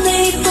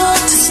unable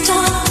to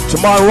stop. To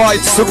my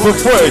right, Super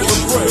Fridge.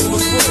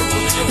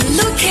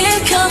 Look, here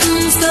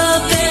comes the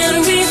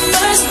very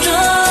first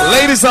drum.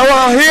 Ladies, I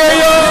want to hear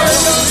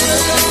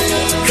you.